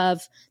lens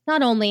of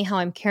not only how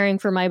I'm caring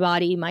for my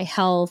body, my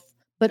health,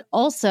 but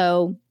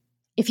also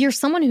if you're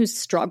someone who's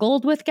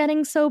struggled with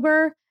getting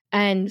sober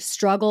and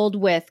struggled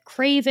with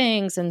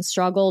cravings and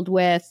struggled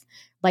with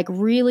like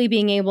really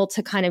being able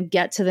to kind of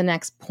get to the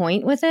next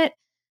point with it,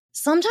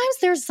 sometimes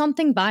there's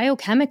something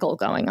biochemical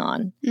going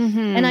on.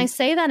 And I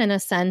say that in a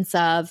sense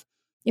of,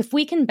 if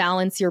we can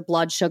balance your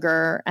blood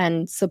sugar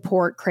and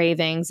support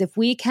cravings, if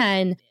we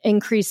can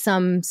increase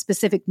some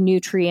specific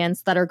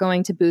nutrients that are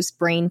going to boost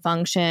brain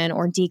function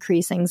or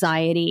decrease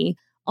anxiety,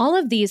 all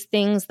of these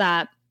things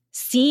that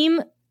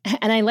seem,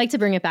 and I like to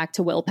bring it back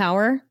to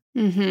willpower.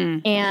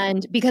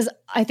 And because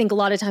I think a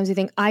lot of times we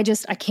think, I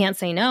can't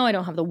say no. I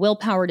don't have the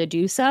willpower to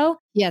do so.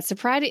 Yeah.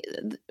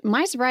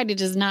 My sobriety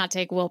does not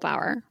take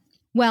willpower.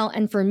 Well,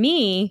 and for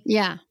me,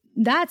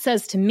 that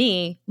says to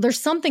me, there's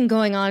something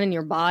going on in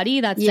your body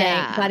that's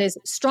saying that is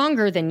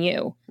stronger than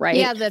you, right?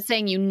 Yeah. That's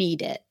saying you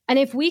need it. And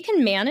if we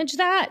can manage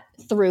that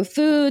through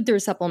food, through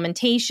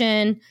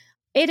supplementation,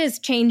 it is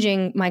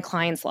changing my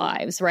clients'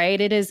 lives, right?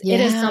 It is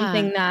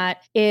something that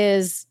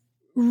is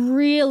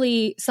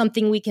really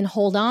something we can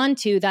hold on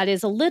to that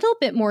is a little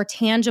bit more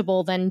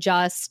tangible than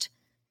just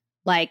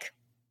like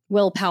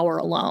willpower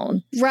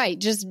alone. Right.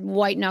 Just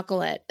white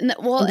knuckle it.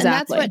 Exactly. And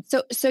that's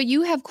what, so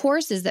you have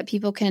courses that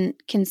people can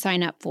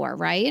sign up for,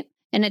 right?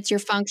 And it's your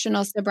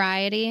functional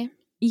sobriety.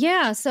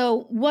 Yeah.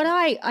 So what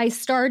I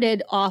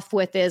started off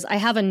with is I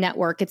have a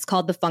network. It's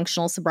called the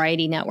Functional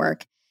Sobriety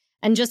Network.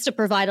 And just to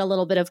provide a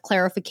little bit of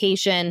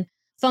clarification,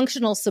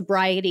 functional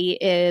sobriety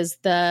is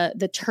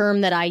the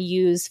term that I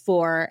use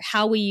for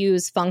how we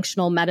use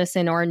functional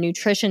medicine or a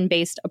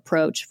nutrition-based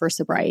approach for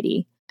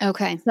sobriety.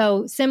 Okay.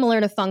 So similar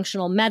to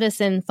functional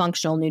medicine,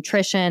 functional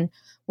nutrition,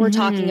 we're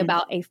talking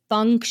about a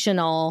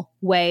functional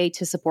way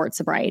to support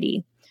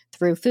sobriety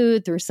through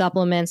food, through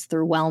supplements,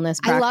 through wellness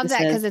practices. I love that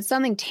because it's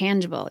something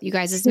tangible, you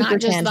guys. It's Super not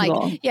just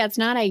tangible. it's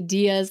not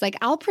ideas. Like,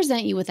 I'll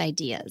present you with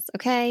ideas,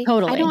 okay?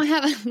 Totally. I don't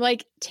have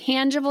like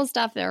tangible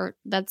stuff there.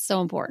 That's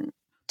so important.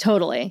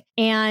 Totally.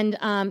 And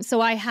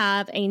so I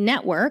have a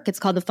network. It's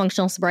called the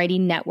Functional Sobriety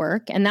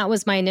Network. And that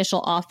was my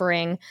initial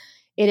offering.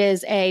 It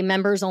is a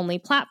members-only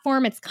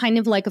platform. It's kind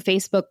of like a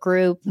Facebook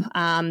group.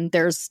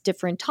 There's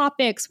different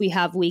topics. We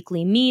have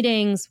weekly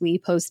meetings. We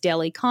post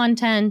daily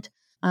content.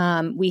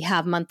 We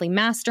have monthly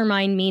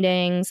mastermind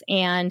meetings.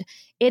 And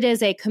it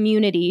is a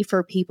community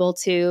for people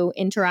to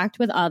interact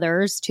with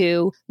others,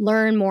 to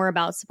learn more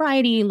about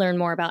sobriety, learn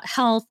more about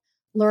health,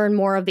 learn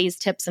more of these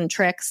tips and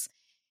tricks.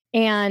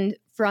 And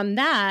from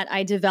that,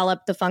 I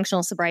developed the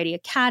Functional Sobriety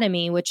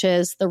Academy, which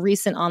is the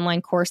recent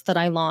online course that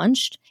I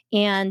launched.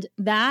 And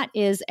that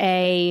is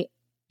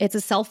it's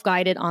a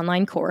self-guided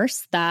online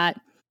course that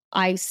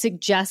I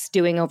suggest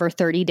doing over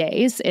 30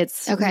 days.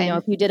 It's,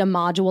 if you did a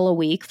module a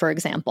week, for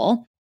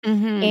example,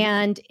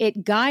 and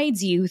it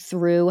guides you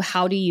through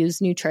how to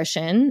use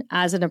nutrition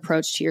as an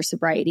approach to your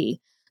sobriety.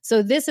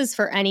 So this is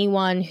for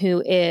anyone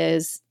who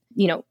is,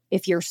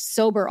 if you're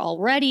sober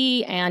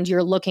already and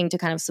you're looking to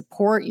kind of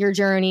support your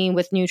journey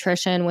with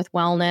nutrition, with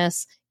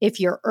wellness, if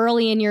you're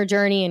early in your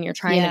journey and you're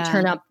trying to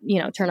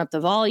turn up the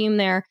volume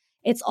there.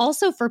 It's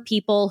also for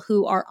people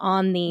who are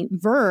on the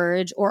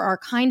verge or are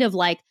kind of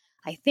like,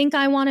 I think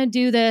I want to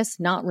do this,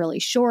 not really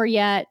sure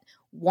yet,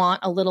 want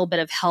a little bit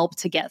of help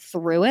to get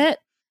through it.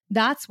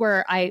 That's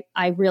where I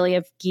really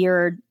have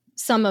geared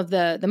some of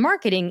the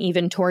marketing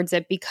even towards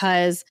it,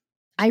 because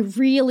I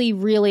really,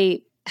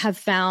 really have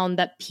found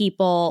that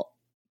people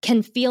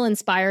can feel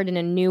inspired in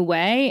a new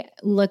way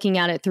looking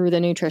at it through the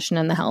nutrition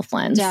and the health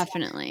lens.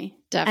 Definitely.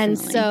 And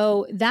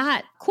so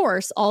that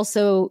course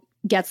also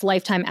gets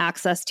lifetime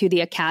access to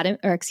the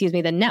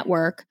the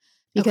network,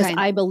 because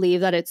I believe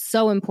that it's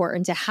so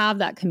important to have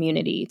that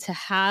community, to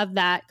have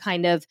that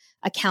kind of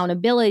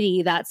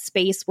accountability, that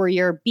space where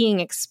you're being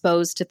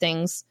exposed to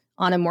things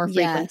on a more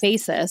frequent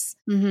basis.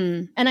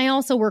 And I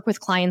also work with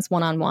clients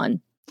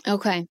one-on-one.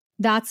 Okay.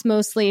 That's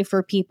mostly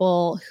for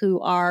people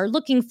who are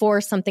looking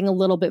for something a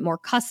little bit more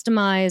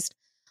customized.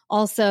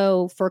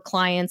 Also for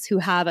clients who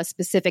have a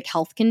specific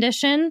health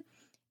condition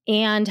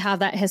and have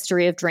that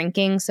history of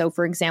drinking. So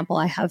for example,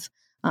 I have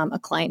a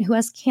client who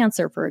has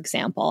cancer, for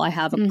example. I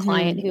have a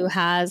client who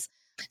has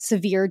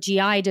severe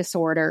GI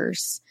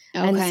disorders.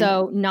 And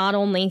so not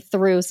only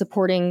through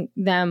supporting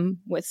them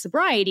with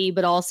sobriety,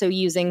 but also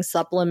using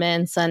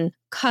supplements and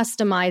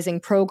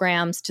customizing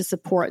programs to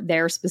support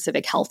their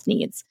specific health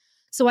needs.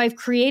 So I've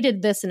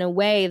created this in a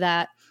way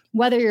that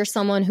whether you're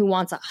someone who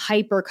wants a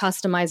hyper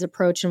customized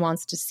approach and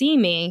wants to see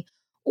me,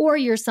 or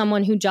you're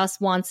someone who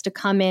just wants to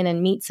come in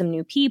and meet some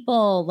new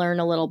people, learn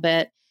a little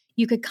bit,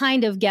 you could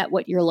kind of get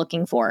what you're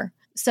looking for.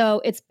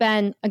 So it's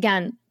been,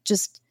 again,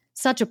 just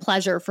such a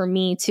pleasure for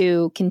me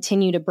to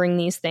continue to bring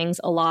these things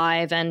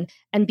alive and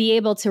be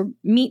able to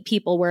meet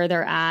people where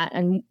they're at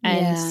and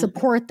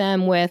support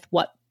them with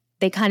what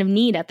they kind of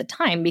need at the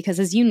time. Because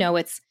as you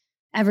know,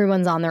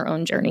 everyone's on their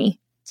own journey.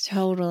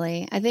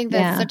 Totally. I think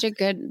that's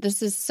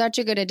this is such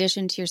a good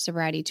addition to your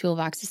sobriety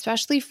toolbox,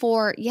 especially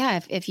for,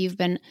 if you've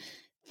been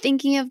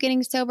thinking of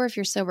getting sober, if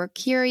you're sober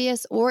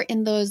curious, or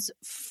in those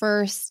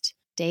first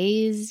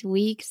days,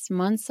 weeks,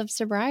 months of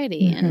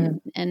sobriety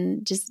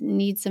and just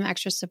need some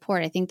extra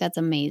support. I think that's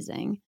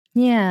amazing.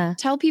 Yeah.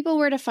 Tell people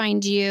where to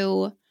find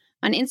you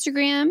on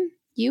Instagram.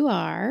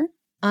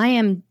 I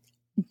am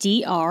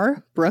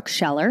Dr. Brooke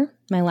Scheller.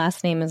 My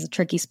last name is a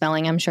tricky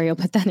spelling. I'm sure you'll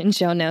put that in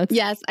show notes.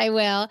 Yes, I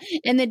will.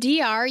 And the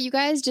DR, you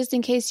guys, just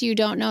in case you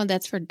don't know,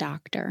 that's for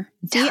doctor.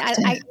 See,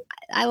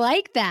 I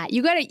like that.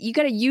 You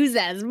gotta use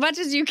that as much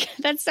as you can.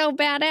 That's so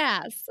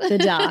badass. The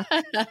doc.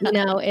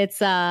 No,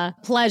 it's a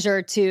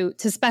pleasure to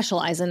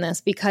specialize in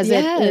this because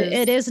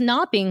it is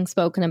not being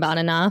spoken about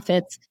enough.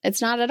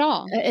 It's not at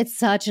all. It's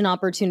such an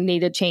opportunity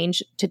to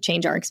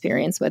change our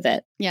experience with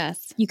it.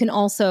 Yes. You can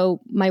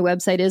also, my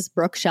website is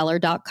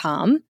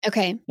brookescheller.com.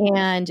 Okay.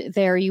 And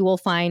there you will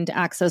find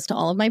access to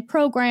all of my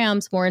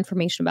programs, more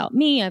information about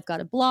me. I've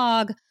got a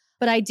blog,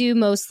 but I do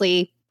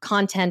mostly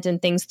content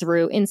and things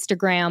through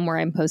Instagram where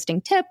I'm posting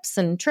tips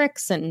and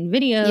tricks and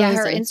videos. Yeah,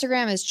 her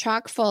Instagram is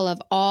chock full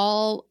of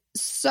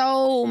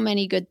so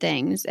many good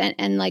things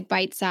and like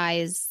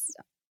bite-sized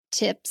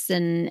tips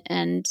and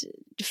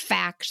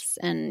facts.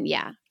 And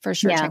for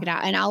sure, check it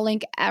out. And I'll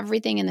link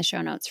everything in the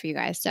show notes for you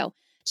guys. So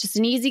just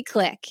an easy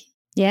click.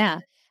 Yeah.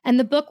 And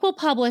the book will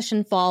publish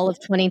in fall of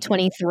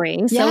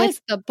 2023. So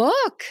yes, the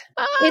book.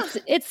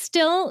 It's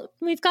still,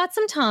 we've got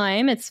some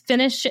time. It's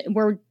finished.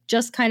 We're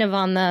just kind of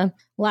on the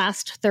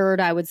last third,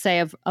 I would say,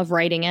 of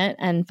writing it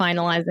and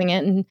finalizing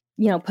it and,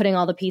 putting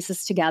all the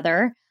pieces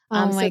together.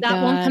 So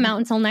that won't come out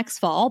until next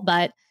fall,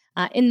 but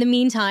in the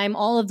meantime,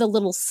 all of the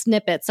little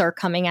snippets are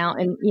coming out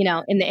and,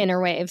 in the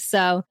interwaves.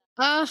 So,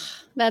 oh,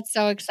 that's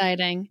so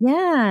exciting.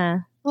 yeah.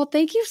 Well,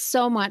 thank you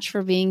so much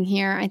for being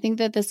here. I think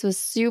that this was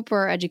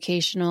super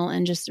educational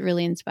and just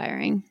really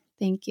inspiring.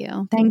 Thank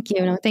you. Thank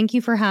you. No, thank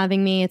you for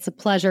having me. It's a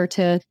pleasure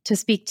to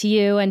speak to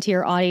you and to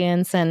your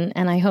audience. And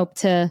I hope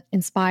to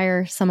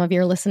inspire some of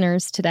your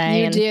listeners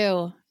today. You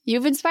do.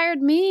 You've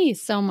inspired me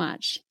so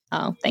much.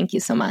 Oh, thank you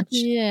so much.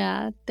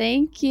 Yeah.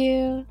 Thank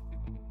you.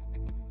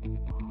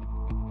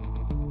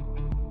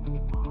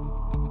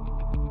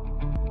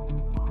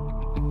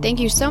 Thank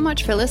you so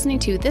much for listening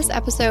to this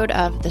episode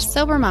of The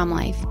Sober Mom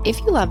Life. If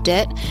you loved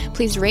it,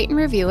 please rate and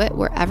review it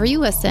wherever you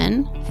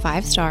listen.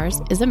 5 stars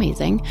is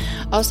amazing.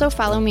 Also,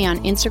 follow me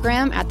on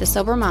Instagram at The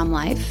Sober Mom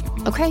Life.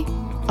 Okay,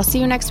 I'll see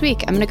you next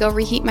week. I'm going to go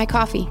reheat my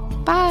coffee.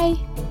 Bye.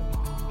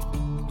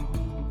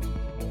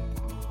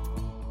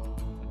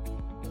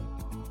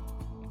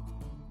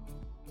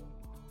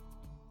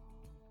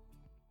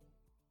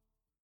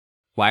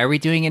 Why are we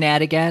doing an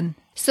ad again?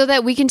 So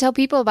that we can tell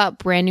people about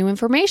brand new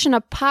information,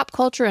 a pop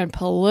culture and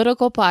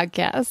political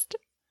podcast.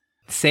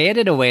 Say it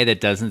in a way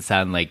that doesn't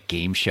sound like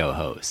game show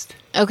host.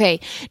 Okay,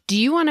 do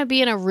you want to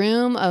be in a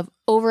room of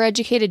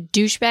overeducated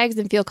douchebags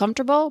and feel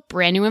comfortable?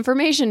 Brand new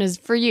information is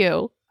for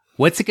you.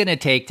 What's it going to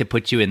take to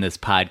put you in this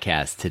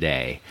podcast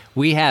today?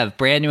 We have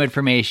brand new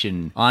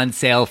information on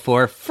sale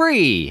for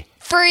free.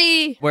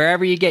 Free!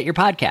 Wherever you get your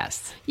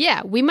podcasts.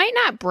 Yeah, we might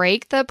not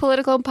break the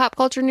political and pop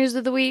culture news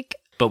of the week,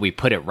 but we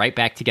put it right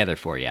back together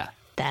for you.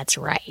 That's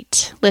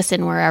right.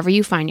 Listen wherever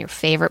you find your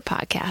favorite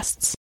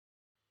podcasts.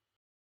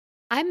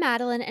 I'm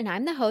Madeline, and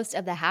I'm the host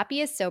of the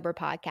Happiest Sober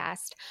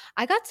podcast.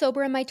 I got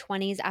sober in my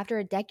 20s after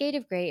a decade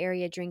of gray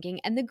area drinking,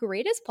 and the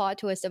greatest plot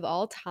twist of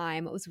all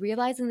time was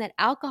realizing that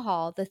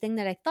alcohol, the thing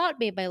that I thought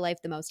made my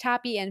life the most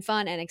happy and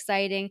fun and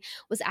exciting,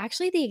 was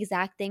actually the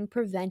exact thing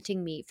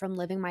preventing me from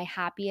living my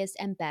happiest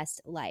and best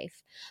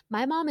life.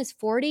 My mom is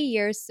 40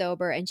 years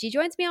sober, and she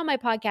joins me on my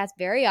podcast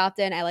very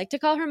often. I like to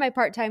call her my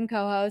part-time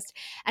co-host,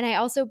 and I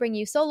also bring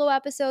you solo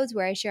episodes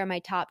where I share my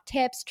top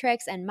tips,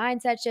 tricks, and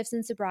mindset shifts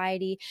in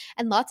sobriety,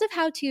 and lots of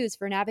how-tos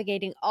for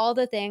navigating all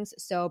the things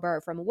sober,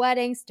 from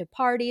weddings to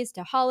parties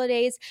to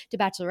holidays to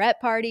bachelorette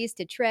parties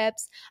to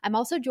trips. I'm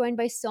also joined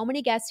by so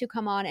many guests who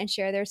come on and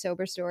share their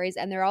sober stories,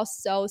 and they're all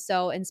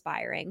so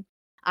inspiring.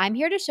 I'm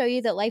here to show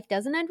you that life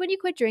doesn't end when you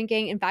quit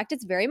drinking. In fact,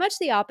 it's very much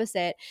the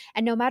opposite.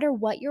 And no matter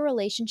what your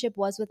relationship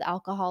was with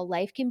alcohol,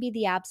 life can be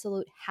the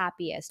absolute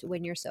happiest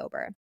when you're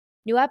sober.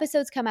 New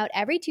episodes come out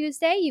every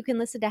Tuesday. You can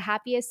listen to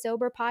Happiest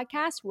Sober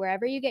podcast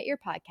wherever you get your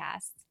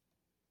podcasts.